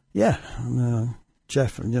Vale. Yeah,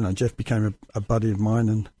 Jeff became a buddy of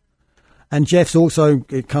mine, and Jeff's also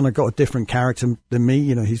kind of got a different character than me.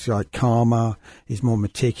 You know, he's like calmer, he's more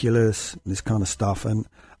meticulous, this kind of stuff, and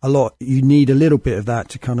you need a little bit of that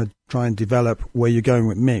to kind of try and develop where you're going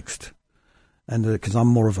with mixed. And because I'm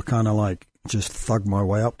more of a kind of like just thug my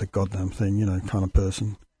way up the goddamn thing, you know, kind of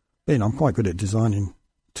person. But, you know, I'm quite good at designing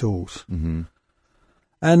tools. Mm-hmm.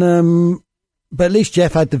 And but at least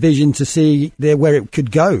Jeff had the vision to see where it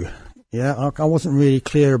could go. Yeah, I wasn't really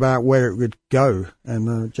clear about where it would go,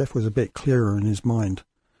 and Jeff was a bit clearer in his mind.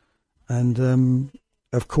 And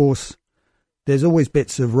of course, there's always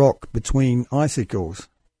bits of rock between icicles,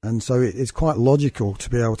 and so it's quite logical to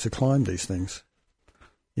be able to climb these things.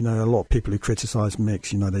 You know, a lot of people who criticise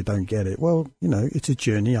mix, you know, they don't get it. Well, you know, it's a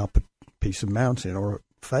journey up a piece of mountain or a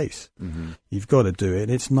face. Mm-hmm. You've got to do it.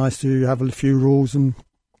 It's nice to have a few rules and,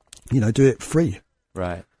 you know, do it free.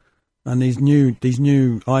 Right. And these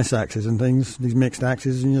new ice axes and things, these mixed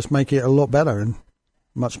axes, and just make it a lot better and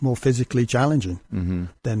much more physically challenging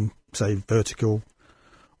than, say, vertical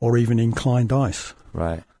or even inclined ice.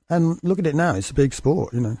 Right. And look at it now; it's a big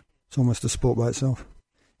sport. You know, it's almost a sport by itself.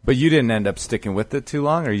 But you didn't end up sticking with it too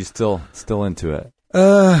long, or are you still into it?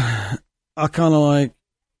 I kind of like.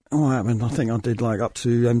 What happened? I think I did like up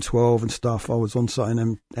to M12 and stuff. I was on site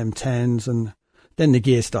in M10s, and then the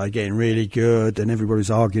gear started getting really good, and everybody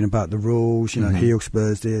was arguing about the rules. You know, heel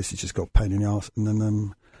spurs this. It just got a pain in the arse.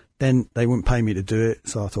 And then they wouldn't pay me to do it,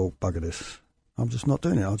 so I thought, bugger this. I'm just not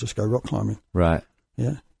doing it. I'll just go rock climbing. Right.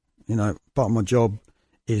 Yeah. You know, part of my job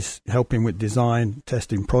is helping with design,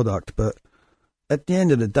 testing product, but at the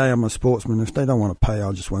end of the day, I'm a sportsman. If they don't want to pay,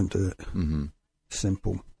 I just won't do it. Mm-hmm.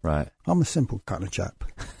 Simple. Right. I'm a simple kind of chap.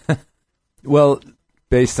 Well,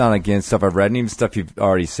 based on, again, stuff I've read and even stuff you've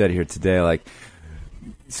already said here today, like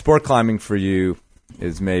sport climbing for you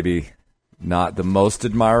is maybe not the most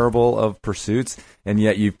admirable of pursuits, and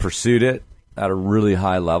yet you've pursued it at a really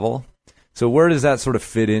high level. So where does that sort of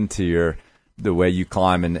fit into the way you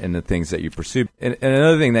climb and the things that you pursue? And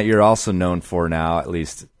another thing that you're also known for now, at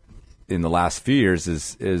least in the last few years,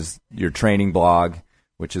 is your training blog,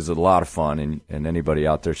 which is a lot of fun, and anybody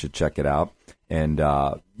out there should check it out. And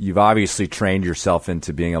you've obviously trained yourself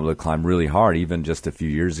into being able to climb really hard, even just a few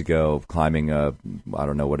years ago, climbing I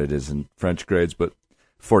don't know what it is in French grades, but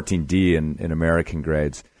 14D in American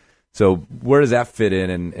grades. So where does that fit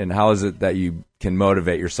in, and how is it that you can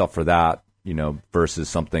motivate yourself for that, you know, versus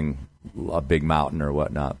something, a big mountain or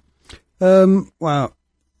whatnot? Well,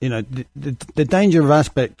 you know, the danger of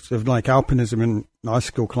aspects of like alpinism and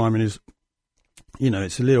icicle climbing is, you know,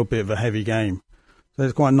 it's a little bit of a heavy game. So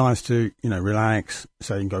it's quite nice to, you know, relax,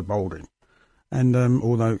 say, and go bouldering. And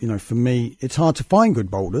although, you know, for me, it's hard to find good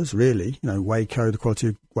boulders, really. You know, Waco, the quality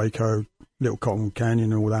of Waco, Little Cotton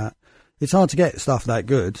Canyon and all that. It's hard to get stuff that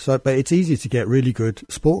good. So, but it's easy to get really good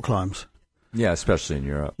sport climbs. Yeah, especially in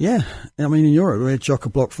Europe. Yeah. I mean, in Europe, we're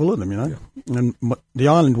chock-a-block full of them, you know. Yeah. And the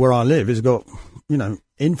island where I live has got, you know,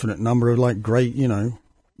 infinite number of, like, great, you know,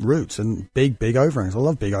 routes and big overhangs. I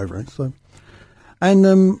love big overhangs, so...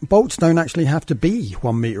 And bolts don't actually have to be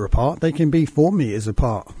 1 metre apart. They can be 4 metres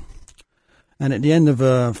apart. And at the end of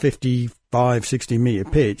a 55, 60 metre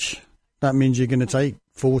pitch, that means you're going to take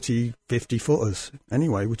 40, 50 footers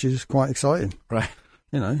anyway, which is quite exciting. Right.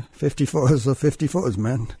 You know, 50 footers are 50 footers,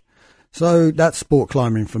 man. So that's sport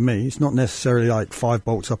climbing for me. It's not necessarily like 5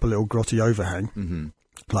 bolts up a little grotty overhang,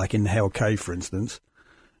 like in the Hell Cave, for instance.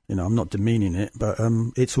 You know, I'm not demeaning it, but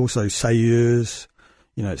it's also Sayures.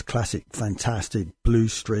 You know, it's classic, fantastic blue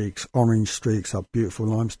streaks, orange streaks up beautiful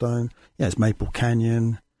limestone. Yeah, it's Maple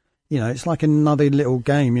Canyon. You know, it's like another little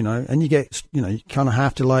game, you know, and you get, you know, you kind of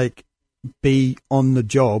have to like be on the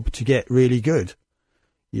job to get really good.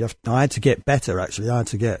 I had to get better, actually. I had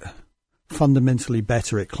to get fundamentally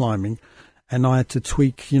better at climbing, and I had to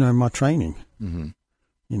tweak, you know, my training. Mm-hmm.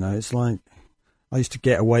 You know, it's like I used to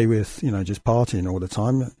get away with, you know, just partying all the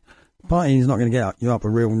time. Partying is not going to get you up a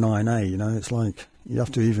real 9A, you know. It's like you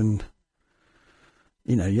have to even,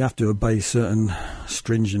 you know, you have to obey certain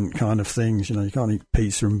stringent kind of things. You know, you can't eat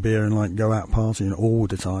pizza and beer and like go out partying all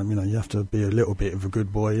the time. You know, you have to be a little bit of a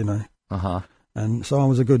good boy, you know. And so I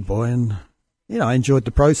was a good boy, and you know, I enjoyed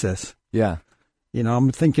the process. Yeah. You know,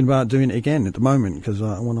 I'm thinking about doing it again at the moment because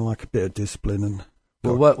I want to like a bit of discipline. And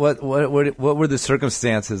well, what were the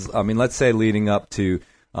circumstances? I mean, let's say leading up to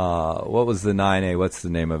what was the 9A? What's the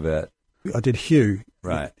name of it? I did Hugh.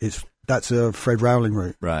 Right. That's a Fred Rowling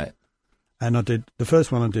route. Right. And the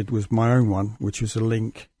first one I did was my own one, which was a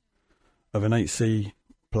link of an 8C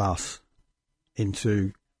plus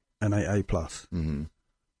into an 8A plus. Mm-hmm.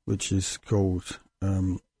 which is called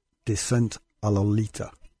Descent a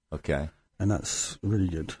Lolita. Okay. And that's really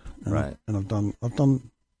good. Right. And I've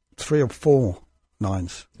done 3 or 4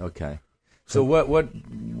 9s. Okay. So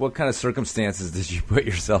what kind of circumstances did you put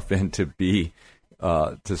yourself in to be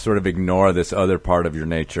to sort of ignore this other part of your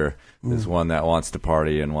nature, this one that wants to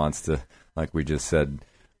party and wants to, like we just said,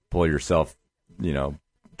 pull yourself,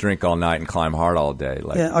 drink all night and climb hard all day?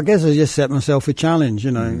 Like, yeah, I guess I just set myself a challenge,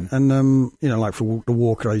 and like for the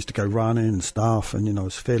walk, I used to go running and stuff, and I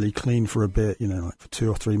was fairly clean for a bit, like for 2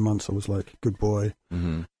 or 3 months, I was like a good boy,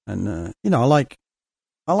 and I like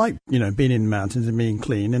being in the mountains and being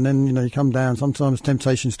clean, and then you come down. Sometimes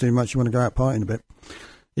temptation's too much. You want to go out partying a bit.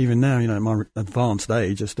 Even now, at my advanced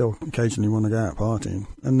age, I still occasionally want to go out partying.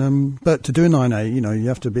 And but to do a 9A,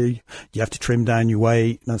 you have to trim down your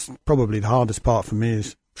weight. That's probably the hardest part for me,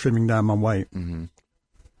 is trimming down my weight. Mm-hmm.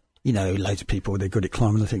 Loads of people, they're good at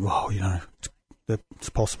climbing. They think, well, it's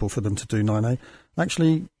possible for them to do 9A.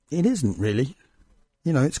 Actually, it isn't really.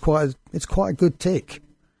 It's quite a good tick.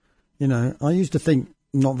 I used to think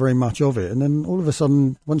not very much of it, and then all of a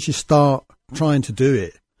sudden, once you start trying to do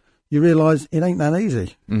it, you realise it ain't that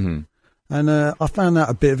easy. Mm-hmm. And I found that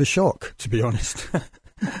a bit of a shock, to be honest.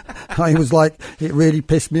 I was like, it really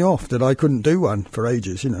pissed me off that I couldn't do one for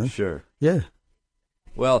ages, Sure. Yeah.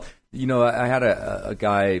 Well, I had a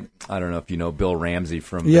guy, I don't know if you know Bill Ramsey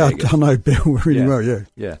from Yeah, Vegas. I know Bill really well, yeah.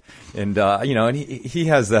 Yeah. And, and he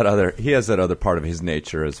has that other part of his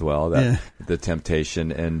nature as well, the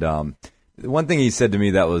temptation. And one thing he said to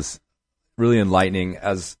me that was really enlightening,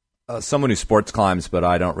 as someone who sports climbs, but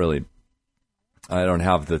I don't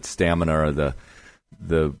have the stamina or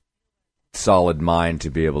the solid mind to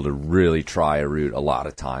be able to really try a route a lot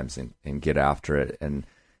of times and get after it. And,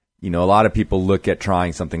 a lot of people look at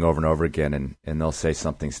trying something over and over again, and they'll say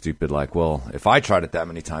something stupid like, well, if I tried it that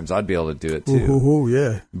many times, I'd be able to do it too. Oh,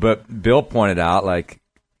 yeah. But Bill pointed out,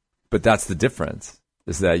 but that's the difference,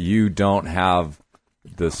 is that you don't have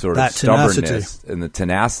the sort of stubbornness and the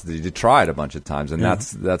tenacity to try it a bunch of times, and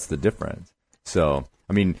that's the difference. So,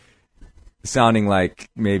 I mean, sounding like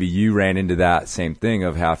maybe you ran into that same thing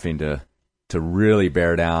of having to really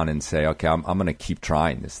bear down and say, okay, I'm going to keep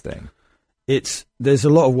trying this thing. There's a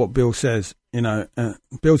lot of what Bill says.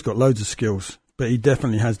 Bill's got loads of skills, but he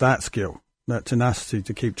definitely has that skill, that tenacity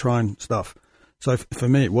to keep trying stuff. So for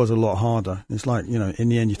me, it was a lot harder. It's like, in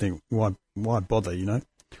the end, you think, why bother,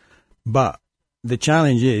 But the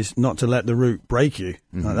challenge is not to let the route break you.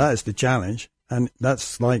 Mm-hmm. Like, that is the challenge, and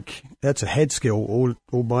that's a head skill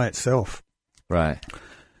all by itself. Right.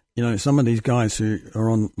 Some of these guys who are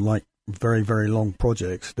on like very, very long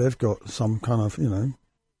projects, they've got some kind of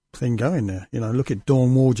thing going there. Look at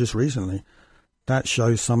Dawn Wall just recently. That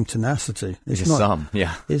shows some tenacity. It's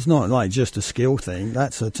not like just a skill thing.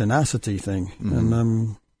 That's a tenacity thing. Mm-hmm.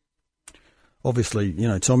 And obviously,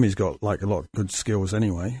 Tommy's got like a lot of good skills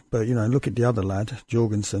anyway. But look at the other lad,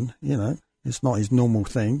 Jorgensen. It's not his normal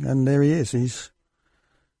thing, and there he is. He's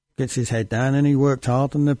gets his head down, and he worked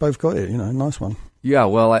hard, and they've both got it. Nice one. Yeah,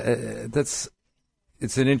 well, it's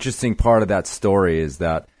an interesting part of that story is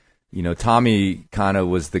that Tommy kind of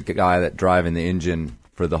was the guy that driving the engine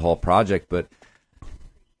for the whole project, but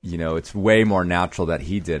it's way more natural that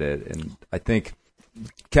he did it, and I think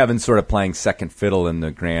Kevin's sort of playing second fiddle in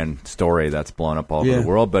the grand story that's blown up all over the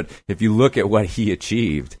world. But if you look at what he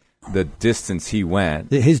achieved, the distance he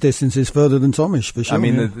went, his distance is further than Tommy's for sure. I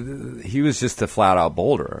mean, he was just a flat out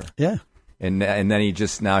boulderer. Yeah. And then he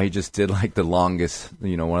just did like the longest,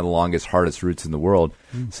 one of the longest, hardest routes in the world.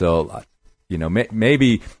 Mm. So,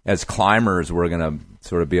 maybe as climbers, we're going to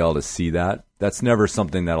sort of be able to see that. That's never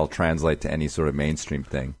something that'll translate to any sort of mainstream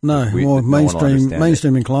thing. No,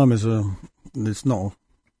 mainstream climbers it's not.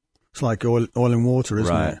 It's like oil and water,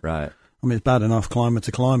 isn't it? Right. I mean, it's bad enough climber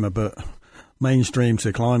to climber, but mainstream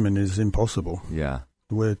to climbing is impossible. Yeah.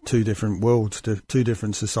 We're two different worlds, two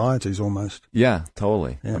different societies almost. Yeah,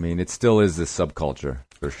 totally. Yeah. I mean, it still is this subculture,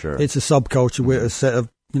 for sure. It's a subculture with a set of,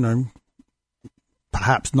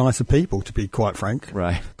 perhaps nicer people, to be quite frank.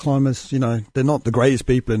 Right. Climbers, they're not the greatest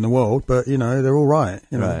people in the world, but, they're all right.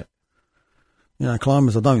 Right.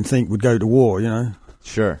 Climbers I don't think would go to war,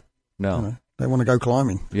 Sure. No. They want to go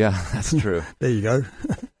climbing. Yeah, that's true. There you go.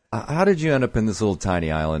 How did you end up in this little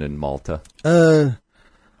tiny island in Malta?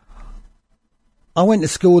 I went to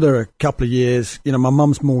school there a couple of years. My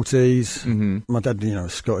mum's Maltese. Mm-hmm. My dad, a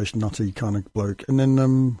Scottish nutty kind of bloke. And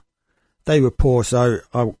then they were poor, so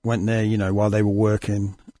I went there, while they were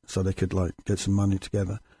working, so they could get some money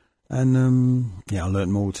together. And I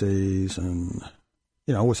learnt Maltese, and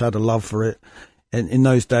I always had a love for it. And in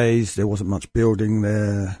those days, there wasn't much building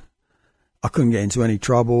there. I couldn't get into any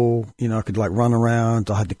trouble. You know, I could like run around.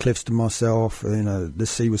 I had the cliffs to myself. You know, the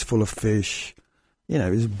sea was full of fish. You know,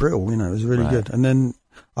 it was brilliant. You know, it was really good. And then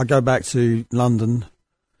I go back to London.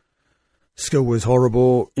 School was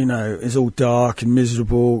horrible. You know, it's all dark and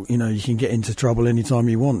miserable. You know, you can get into trouble anytime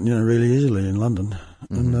you want, you know, really easily in London.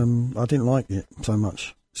 Mm-hmm. And I didn't like it so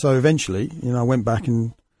much. So eventually, you know, I went back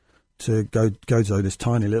and to go to this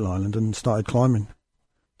tiny little island and started climbing.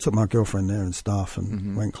 Took my girlfriend there and stuff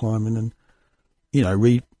and went climbing and, you know,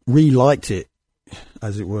 re-liked it,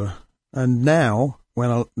 as it were. And now, when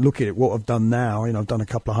I look at it, what I've done now, you know, I've done a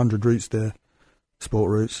couple of 100 routes there, sport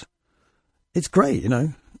routes. It's great, you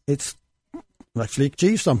know. It's actually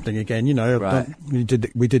achieved something again, you know. We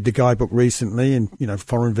did the guidebook recently, and, you know,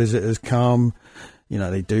 foreign visitors come. You know,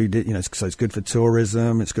 they do, you know, so it's good for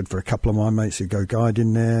tourism. It's good for a couple of my mates who go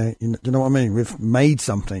guiding there. You know what I mean? We've made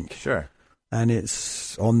something. Sure. And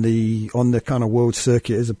it's on the kind of world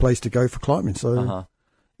circuit as a place to go for climbing. So,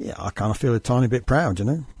 yeah, I kind of feel a tiny bit proud, you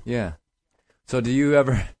know? Yeah. So do you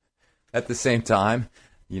ever, at the same time,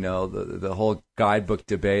 you know, the whole guidebook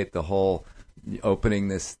debate, the whole opening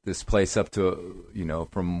this place up to, you know,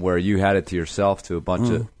 from where you had it to yourself to a bunch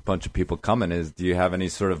of people coming, do you have any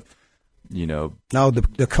sort of, you know... No,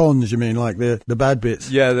 the cons, you mean, like the bad bits?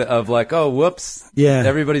 Yeah, of like, oh, whoops. Yeah.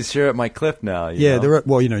 Everybody's here at my cliff now. You know?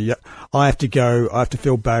 Well, you know, I have to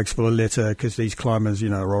fill bags full of litter because these climbers, you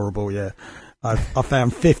know, are horrible, yeah. I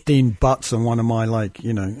found 15 butts on one of my, like,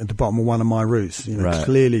 you know, at the bottom of one of my routes. You know,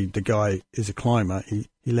 clearly the guy is a climber.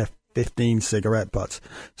 He left 15 cigarette butts.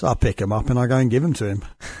 So I pick him up and I go and give them to him.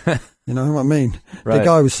 You know what I mean? Right. The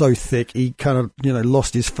guy was so thick, he kind of, you know,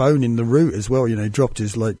 lost his phone in the route as well. You know, he dropped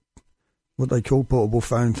his, like, what they call portable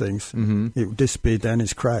phone things. Mm-hmm. It disappeared down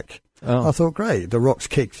his crack. Oh. I thought, great. The rocks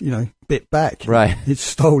kicked, you know, bit back. Right. It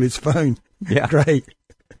stole his phone. Yeah. Great.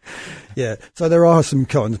 Yeah. So there are some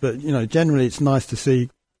cons, but, you know, generally it's nice to see,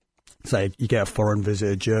 say, you get a foreign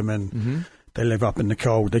visitor, German, they live up in the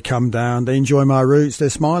cold, they come down, they enjoy my routes, they're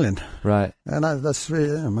smiling. Right. And that's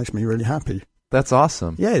really, makes me really happy. That's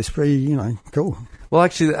awesome. Yeah, it's pretty, you know, cool. Well,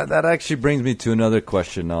 actually, that actually brings me to another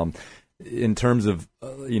question. In terms of,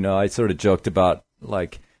 you know, I sort of joked about,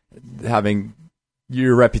 like, having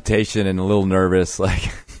your reputation and a little nervous,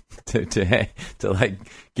 like, to like,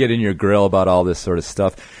 get in your grill about all this sort of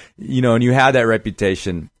stuff. You know, and you had that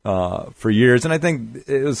reputation for years. And I think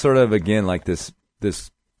it was sort of, again, like this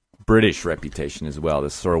British reputation as well,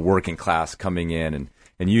 this sort of working class coming in.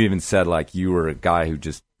 And you even said, like, you were a guy who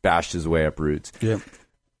just bashed his way up roots. Yeah.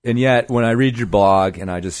 And yet, when I read your blog and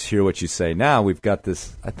I just hear what you say now, we've got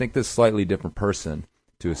this, I think, this slightly different person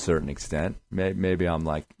to a certain extent. Maybe I'm,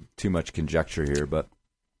 like, too much conjecture here, but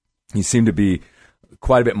you seem to be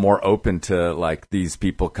quite a bit more open to, like, these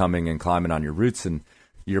people coming and climbing on your routes. And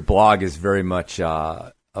your blog is very much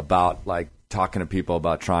about, like, talking to people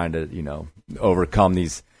about trying to, you know, overcome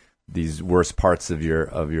these worst parts of your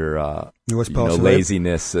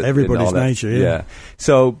laziness. Everybody's nature, yeah.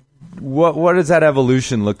 So what does that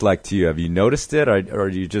evolution look like to you? Have you noticed it, or are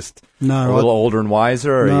you just a little older and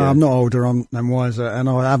wiser? No, I'm not older. I'm wiser, and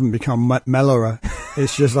I haven't become mellower.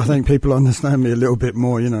 It's just I think people understand me a little bit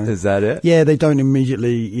more. You know, is that it? Yeah, they don't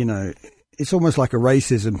immediately. You know, it's almost like a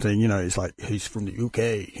racism thing. You know, it's like he's from the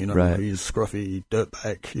UK. You know, he's scruffy,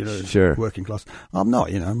 dirtbag. You know, working class. I'm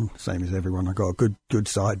not. You know, I'm the same as everyone. I got a good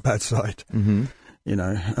side, bad side. Mm-hmm. You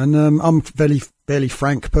know, and I'm a fairly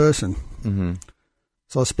frank person. Mm-hmm.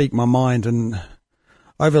 So I speak my mind, and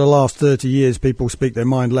over the last 30 years, people speak their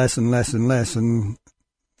mind less and less and less, and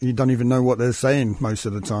you don't even know what they're saying most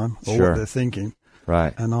of the time or what they're thinking.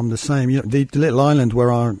 Right. And I'm the same. You know, the little island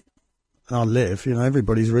where I live, you know,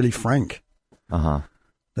 everybody's really frank. Uh-huh.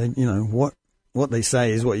 They, you know, what they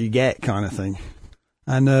say is what you get kind of thing.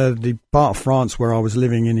 And the part of France where I was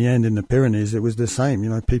living in the end in the Pyrenees, it was the same. You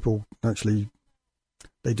know, people actually,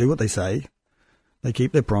 they do what they say. They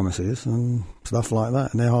keep their promises and stuff like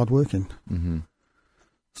that, and they're hardworking. Mm-hmm.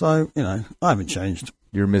 So, you know, I haven't changed.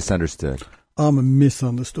 You're misunderstood. I'm a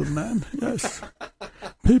misunderstood man, yes.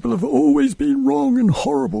 People have always been wrong and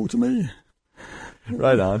horrible to me.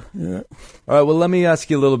 Right on. Yeah. All right, well, let me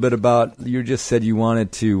ask you a little bit about, you just said you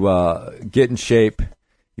wanted to get in shape.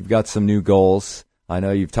 You've got some new goals. I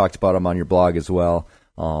know you've talked about them on your blog as well.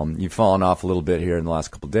 You've fallen off a little bit here in the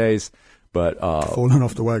last couple of days. But falling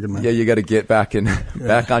off the wagon, man. Yeah, you got to get back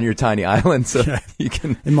on your tiny island so you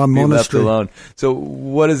can in my monastery. Left alone. So,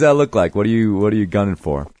 what does that look like? What are you gunning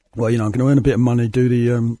for? Well, you know, I'm going to earn a bit of money, do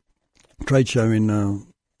the trade show in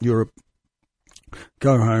Europe,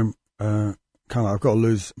 go home. I've got to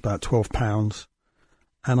lose about 12 pounds,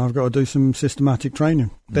 and I've got to do some systematic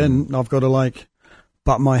training. Then I've got to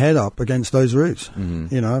butt my head up against those roots.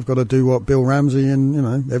 You know, I've got to do what Bill Ramsey and, you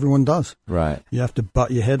know, everyone does. Right. You have to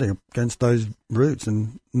butt your head against those roots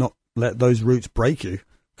and not let those roots break you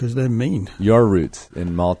because they're mean. Your roots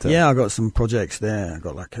in Malta. Yeah, I got some projects there. I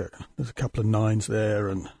got there's a couple of 9s there,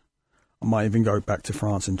 and I might even go back to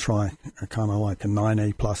France and try a kind of like a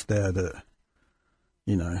 9A plus there that,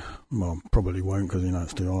 you know, well, probably won't because, you know,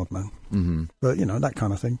 it's too hard, man. Mm-hmm. But, you know, that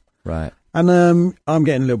kind of thing. Right. And I'm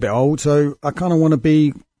getting a little bit old, so I kind of want to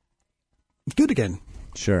be good again.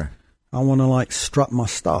 Sure. I want to, like, strut my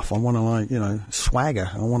stuff. I want to, like, you know, swagger.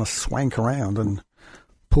 I want to swank around and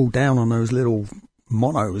pull down on those little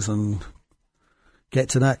monos and get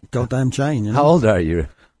to that goddamn chain. You know? How old are you?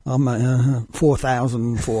 I'm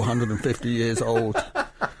 4,450 years old.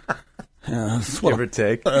 That's Give or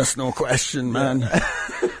take. Personal question, man.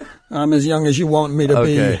 I'm as young as you want me to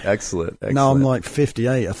be. Okay, excellent. No, I'm like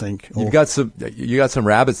 58, I think. You got some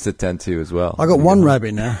rabbits to tend to as well. I got one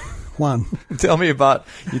rabbit now. One. You told me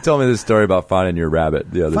this story about finding your rabbit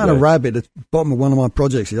the other day. I found a rabbit at the bottom of one of my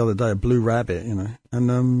projects the other day, a blue rabbit, you know,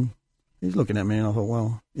 and he's looking at me, and I thought,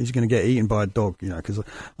 well, he's going to get eaten by a dog, you know, because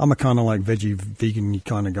I'm a kind of like veggie, vegan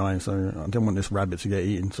kind of guy, so I didn't want this rabbit to get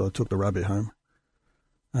eaten, so I took the rabbit home.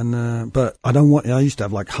 And but I used to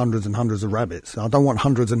have like hundreds and hundreds of rabbits. I don't want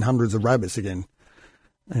hundreds and hundreds of rabbits again.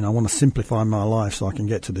 And I want to simplify my life so I can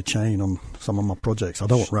get to the chain on some of my projects. I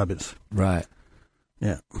don't want rabbits. Right.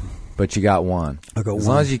 Yeah. But you got one. I got one. As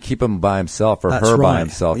long as you keep him by himself or That's her right. by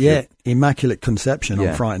himself. Yeah. Immaculate conception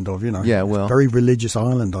Yeah. I'm frightened of, you know. Yeah, well. Very religious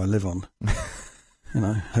island I live on. You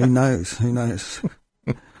know, who knows? Who knows?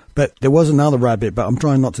 But there was another rabbit, but I'm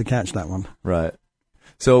trying not to catch that one. Right.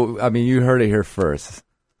 So, I mean, you heard it here first.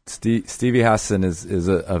 Stevie Haston is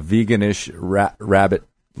a veganish rabbit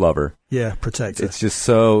lover. Yeah, protector. It's just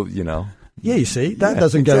so, you know. Yeah, you see, that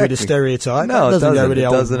doesn't go with the stereotype. No, that doesn't it go with the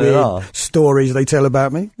old doesn't weird at all. stories they tell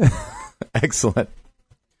about me. Excellent.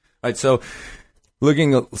 All right, so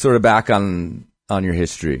looking sort of back on your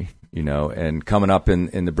history, you know, and coming up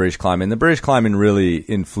in the British climbing. The British climbing really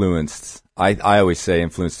influenced, I always say,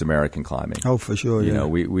 influenced American climbing. Oh, for sure, You know,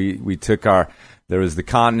 we took there was the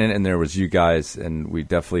continent and there was you guys, and we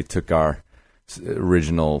definitely took our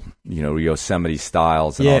original, you know, Yosemite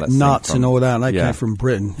styles and all that nuts from, and all that. They came from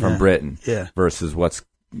Britain. From Britain. Yeah. Versus what's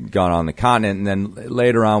gone on the continent. And then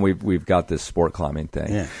later on, we've got this sport climbing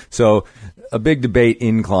thing. Yeah. So a big debate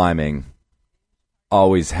in climbing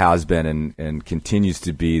always has been and continues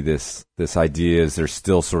to be this idea is there's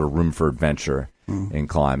still sort of room for adventure in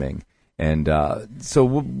climbing. And so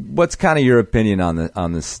what's kind of your opinion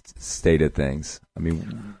on this state of things? I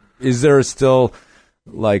mean, is there still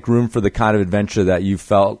like room for the kind of adventure that you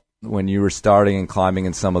felt when you were starting and climbing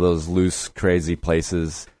in some of those loose, crazy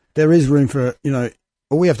places? There is room for, you know,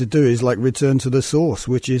 all we have to do is like return to the source,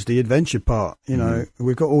 which is the adventure part. You know,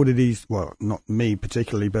 we've got all of these, well, not me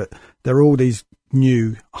particularly, but there are all these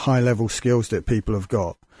new high level skills that people have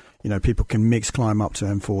got. You know, people can mix climb up to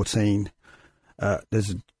M14.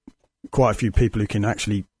 There's quite a few people who can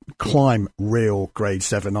actually climb real grade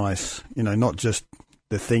 7 ice, you know, not just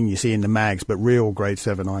the thing you see in the mags, but real grade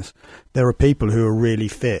 7 ice. There are people who are really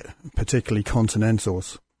fit, particularly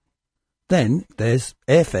continentals. Then there's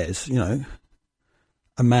airfares, you know.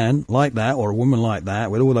 A man like that or a woman like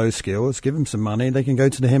that with all those skills, give them some money, they can go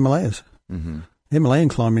to the Himalayas. Mm-hmm. Himalayan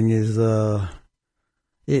climbing is,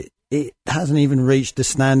 it hasn't even reached the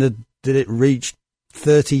standard that it reached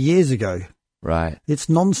 30 years ago. Right. It's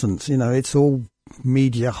nonsense, you know, it's all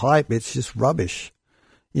media hype, it's just rubbish.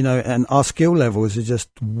 You know, and our skill levels are just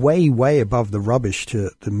way, way above the rubbish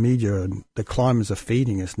to the media and the climbers are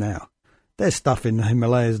feeding us now. There's stuff in the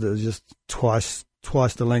Himalayas that is just twice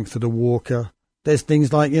the length of the Walker. There's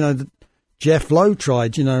things like, you know, Jeff Lowe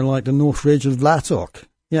tried, you know, like the North Ridge of Latok.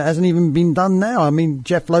 You know, it hasn't even been done now. I mean,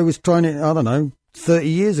 Jeff Lowe was trying it, I don't know, 30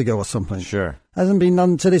 years ago or something. Sure. Hasn't been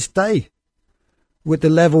done to this day. With the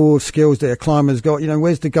level of skills that a climber's got, you know,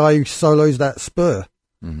 where's the guy who solos that spur?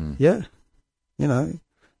 Mm-hmm. Yeah. You know,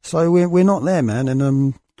 so we're not there, man.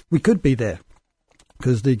 And we could be there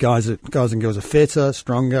because the guys and girls are fitter,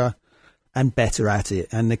 stronger, and better at it.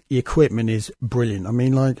 And the equipment is brilliant. I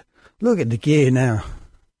mean, like, look at the gear now.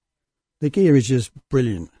 The gear is just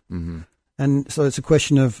brilliant. Mm-hmm. And so it's a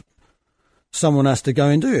question of someone has to go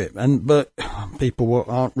and do it. But people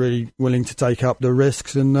aren't really willing to take up the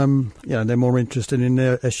risks. And, you know, they're more interested in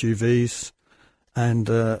their SUVs and,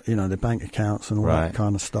 you know, their bank accounts and all that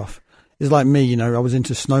kind of stuff. It's like me, you know, I was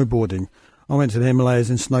into snowboarding. I went to the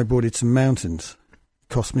Himalayas and snowboarded some mountains. It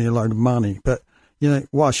cost me a load of money. But, you know,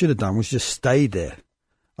 what I should have done was just stayed there.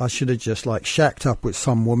 I should have just, like, shacked up with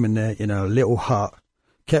some woman there, you know, a little hut,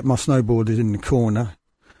 kept my snowboarders in the corner,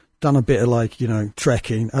 done a bit of like,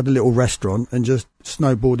 trekking, had a little restaurant and just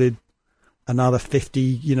snowboarded another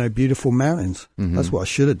 50, beautiful mountains. Mm-hmm. That's what I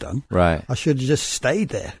should have done. Right. I should have just stayed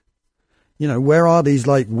there. Where are these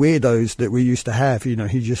like weirdos that we used to have, who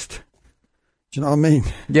just, do you know what I mean?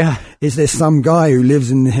 Yeah. Is there some guy who lives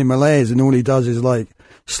in the Himalayas and all he does is like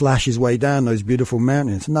slash his way down those beautiful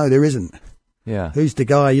mountains? No, there isn't. Yeah. Who's the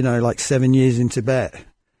guy, like 7 years in Tibet?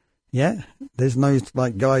 Yeah. There's no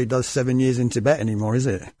like guy who does 7 years in Tibet anymore, is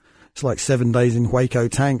it? It's like 7 days in Huayco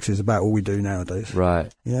tanks is about all we do nowadays. Right.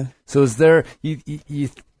 Yeah. So is there, you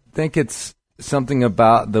think it's something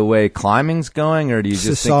about the way climbing's going, or do you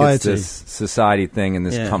just think it's this society thing and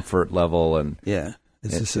this comfort level? And yeah,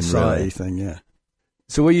 it's a society thing, yeah.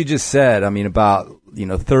 So what you just said, I mean, about,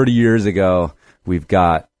 30 years ago, we've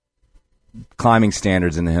got climbing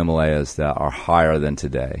standards in the Himalayas that are higher than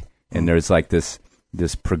today. And there's like this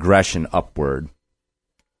progression upward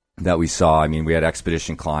that we saw. I mean, we had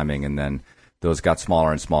expedition climbing, and then those got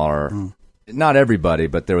smaller and smaller. Not everybody,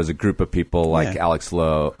 but there was a group of people like Alex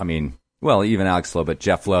Lowe. I mean, well, even Alex Lowe, but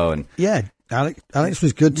Jeff Lowe, and Alex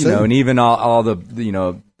was good too. And even all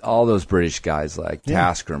the all those British guys like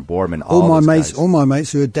Tasker and Boardman. All my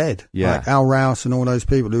mates who are dead. Yeah, like Al Rouse and all those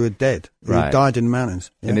people who are dead, who died in the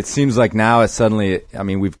mountains. Yeah. And it seems like now it's suddenly. I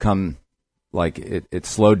mean, we've come like it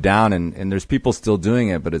slowed down, and there's people still doing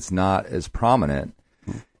it, but it's not as prominent.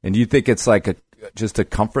 And do you think it's like just a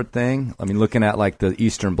comfort thing? I mean, looking at like the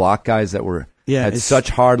Eastern Bloc guys that had such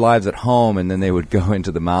hard lives at home, and then they would go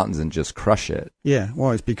into the mountains and just crush it. Yeah, well,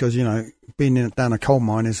 it's because, being down a coal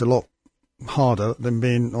mine is a lot harder than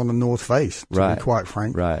being on the North Face, to be quite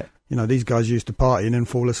frank. Right. These guys used to party and then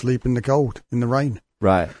fall asleep in the cold, in the rain.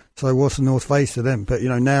 Right. So what's the North Face to them? But,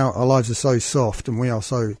 now our lives are so soft, and we are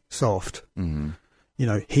so soft. Mm-hmm.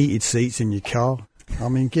 Heated seats in your car. I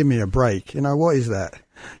mean, give me a break. What is that?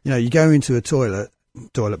 You go into a toilet,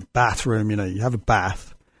 bathroom, you have a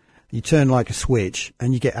bath, you turn like a switch,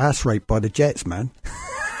 and you get ass raped by the jets, man.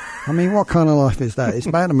 I mean, what kind of life is that? It's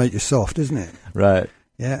bound to make you soft, isn't it? Right.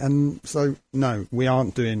 Yeah, and so, no, we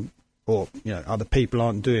aren't doing, or, other people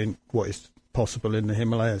aren't doing what is possible in the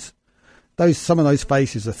Himalayas. Some of those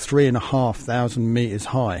faces are 3,500 meters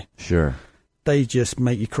high. Sure. They just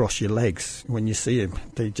make you cross your legs when you see them.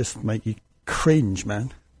 They just make you cringe,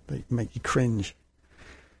 man. They make you cringe.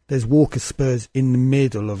 There's walker spurs in the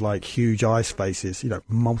middle of like huge ice faces,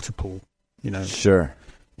 multiple, Sure.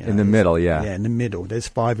 In the middle, yeah. Yeah, in the middle. There's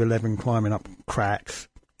 511 climbing up cracks,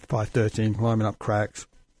 513 climbing up cracks,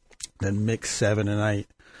 then mix 7 and 8.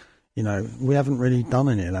 We haven't really done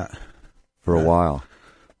any of that. For a while.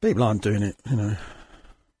 People aren't doing it,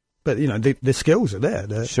 But, the skills are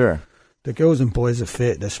there. Sure. The girls and boys are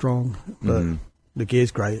fit, they're strong, but the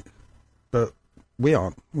gear's great. But we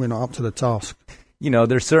aren't. We're not up to the task.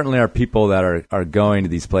 There certainly are people that are going to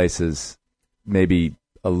these places, maybe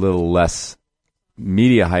a little less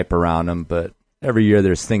media hype around them, but every year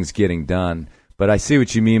there's things getting done. But I see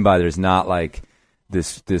what you mean by there's not like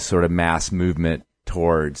this sort of mass movement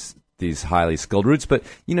towards these highly skilled routes. But,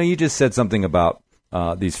 you just said something about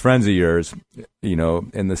these friends of yours, in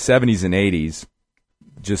the 70s and 80s,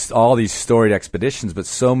 just all these storied expeditions, but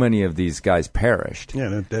so many of these guys perished. Yeah,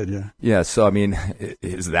 they're dead, yeah. Yeah, so, I mean,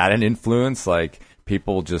 is that an influence? Like,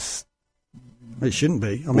 people just... It shouldn't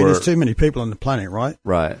be. I mean, there's too many people on the planet, right?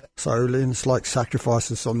 Right. So it's like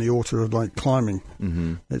sacrifices on the altar of, like, climbing.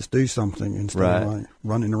 Mm-hmm. Let's do something instead of, like,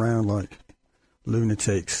 running around like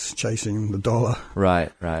lunatics chasing the dollar.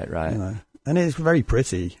 Right. And it's very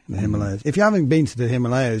pretty, the Himalayas. If you haven't been to the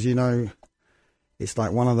Himalayas, it's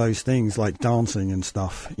like one of those things like dancing and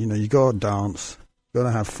stuff. You got to dance, got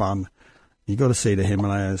to have fun. You got to see the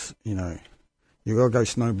Himalayas, you got to go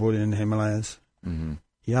snowboarding in the Himalayas. Mm-hmm.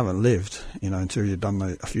 You haven't lived, until you've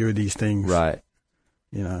done a few of these things. Right.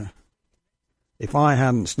 If I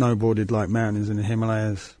hadn't snowboarded like mountains in the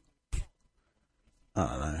Himalayas, I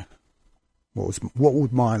don't know. What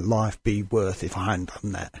would my life be worth if I hadn't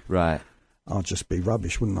done that? Right. I'd just be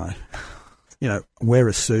rubbish, wouldn't I? Wear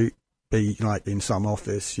a suit, be like in some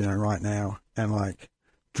office, right now, and like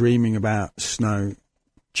dreaming about snow,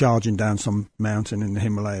 charging down some mountain in the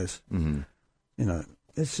Himalayas. Mm-hmm.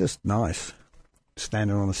 It's just nice.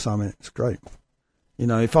 Standing on the summit, it's great.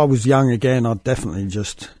 If I was young again, I'd definitely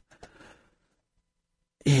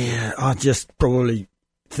I'd just probably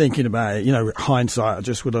thinking about it, with hindsight, I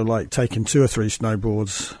just would have like taken 2 or 3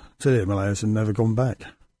 snowboards to the Himalayas and never gone back.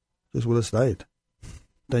 Just would have stayed.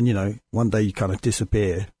 Then, one day you kind of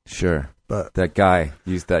disappear. Sure. But that guy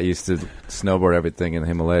used to snowboard everything in the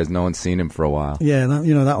Himalayas. No one's seen him for a while. Yeah,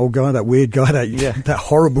 that old guy, that weird guy, that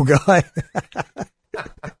horrible guy.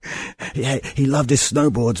 he loved his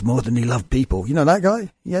snowboards more than he loved people. You know that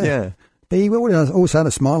guy? Yeah. Yeah. But he always had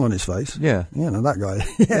a smile on his face. Yeah. You know, that guy.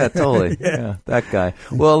 Yeah, totally. Yeah, that guy.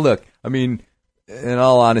 Well, look, I mean, in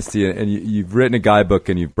all honesty, and you've written a guidebook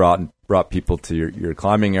and you've brought people to your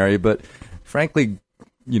climbing area, but frankly,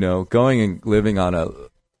 you know, going and living on a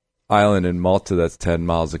island in Malta that's 10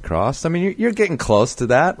 miles across, I mean, you're getting close to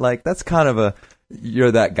that. Like, that's kind of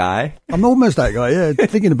you're that guy. I'm almost that guy, yeah.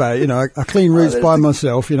 Thinking about it, you know, I clean routes by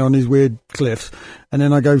myself, you know, on these weird cliffs, and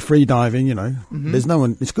then I go free diving, you know. There's no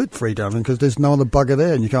one, it's good free diving because there's no other bugger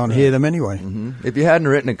there and you can't hear them anyway. If you hadn't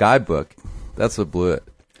written a guidebook, that's what blew it.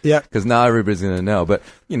 Yeah. Because now everybody's going to know. But,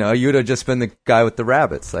 you know, you would have just been the guy with the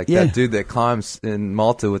rabbits. Like that dude that climbs in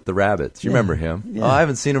Malta with the rabbits. You remember him? Yeah. Oh, I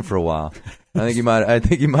haven't seen him for a while. I think he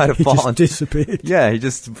might have fallen. Just disappeared. Yeah, he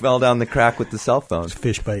just fell down the crack with the cell phone. It's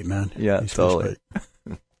fish bait, man. Yeah, totally.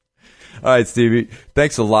 All right, Stevie.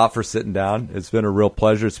 Thanks a lot for sitting down. It's been a real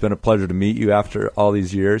pleasure. It's been a pleasure to meet you after all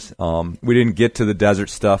these years. We didn't get to the desert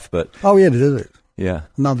stuff, but... Oh, yeah, the desert. Yeah.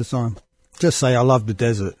 Another time. Just say I love the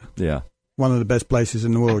desert. Yeah. One of the best places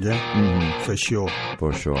in the world, yeah? For sure.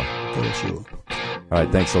 For sure. For sure. All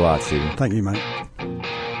right, thanks a lot, Stevie. Thank you, mate.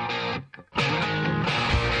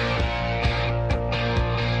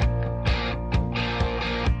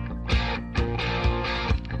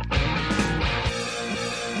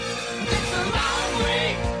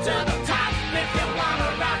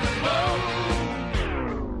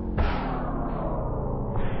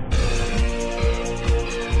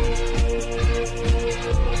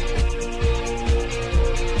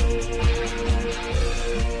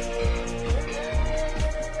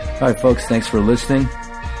 All right, folks, thanks for listening.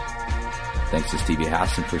 Thanks to Stevie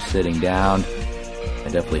Haston for sitting down. I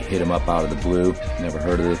definitely hit him up out of the blue. Never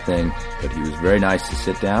heard of the thing, but he was very nice to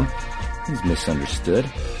sit down. He's misunderstood.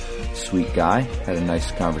 Sweet guy. Had a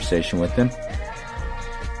nice conversation with him.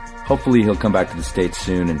 Hopefully he'll come back to the States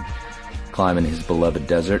soon and climb in his beloved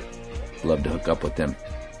desert. Love to hook up with him.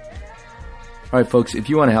 All right, folks, if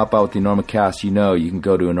you want to help out with the Enormocast, you know you can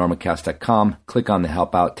go to enormocast.com, click on the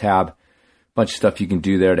Help Out tab. Bunch of stuff you can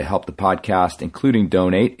do there to help the podcast, including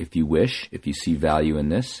donate if you wish, if you see value in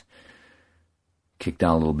this. Kick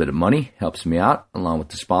down a little bit of money, helps me out, along with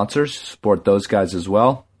the sponsors. Support those guys as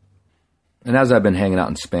well. And as I've been hanging out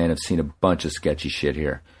in Spain, I've seen a bunch of sketchy shit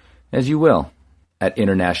here, as you will, at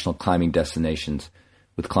international climbing destinations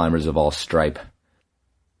with climbers of all stripe.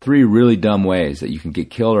 3 really dumb ways that you can get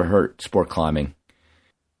killed or hurt sport climbing.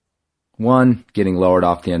 1, getting lowered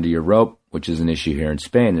off the end of your rope, which is an issue here in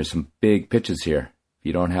Spain. There's some big pitches here. If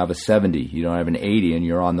you don't have a 70, you don't have an 80, and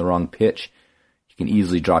you're on the wrong pitch, you can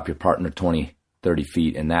easily drop your partner 20, 30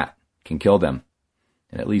 feet, and that can kill them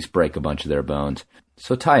and at least break a bunch of their bones.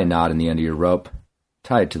 So tie a knot in the end of your rope,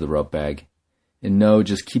 tie it to the rope bag, and know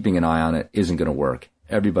just keeping an eye on it isn't going to work.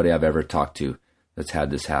 Everybody I've ever talked to that's had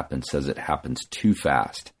this happen says it happens too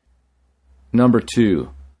fast. Number 2,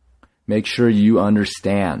 make sure you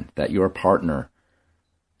understand that your partner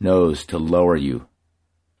knows to lower you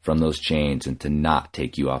from those chains and to not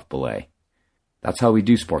take you off belay. That's how we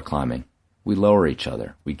do sport climbing. We lower each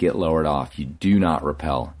other. We get lowered off. You do not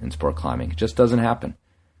rappel in sport climbing. It just doesn't happen.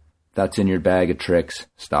 If that's in your bag of tricks,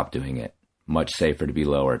 stop doing it. Much safer to be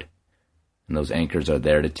lowered. And those anchors are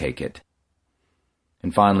there to take it.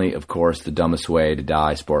 And finally, of course, the dumbest way to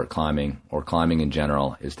die sport climbing, or climbing in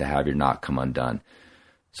general, is to have your knot come undone.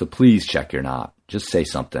 So please check your knot. Just say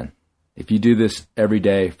something. If you do this every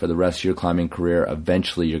day for the rest of your climbing career,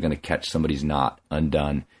 eventually you're going to catch somebody's knot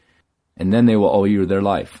undone. And then they will owe you their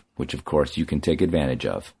life, which of course you can take advantage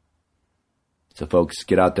of. So folks,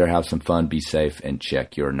 get out there, have some fun, be safe, and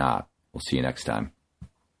check your knot. We'll see you next time.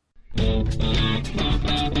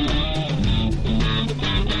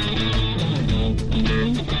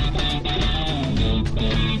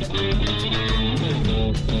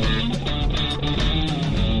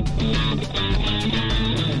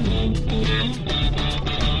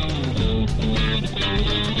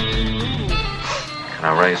 Can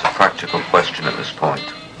I raise a practical question at this point?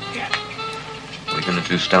 Yeah. Are we going to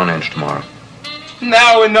do Stonehenge tomorrow?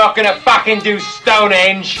 No, we're not gonna fucking do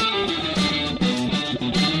Stonehenge.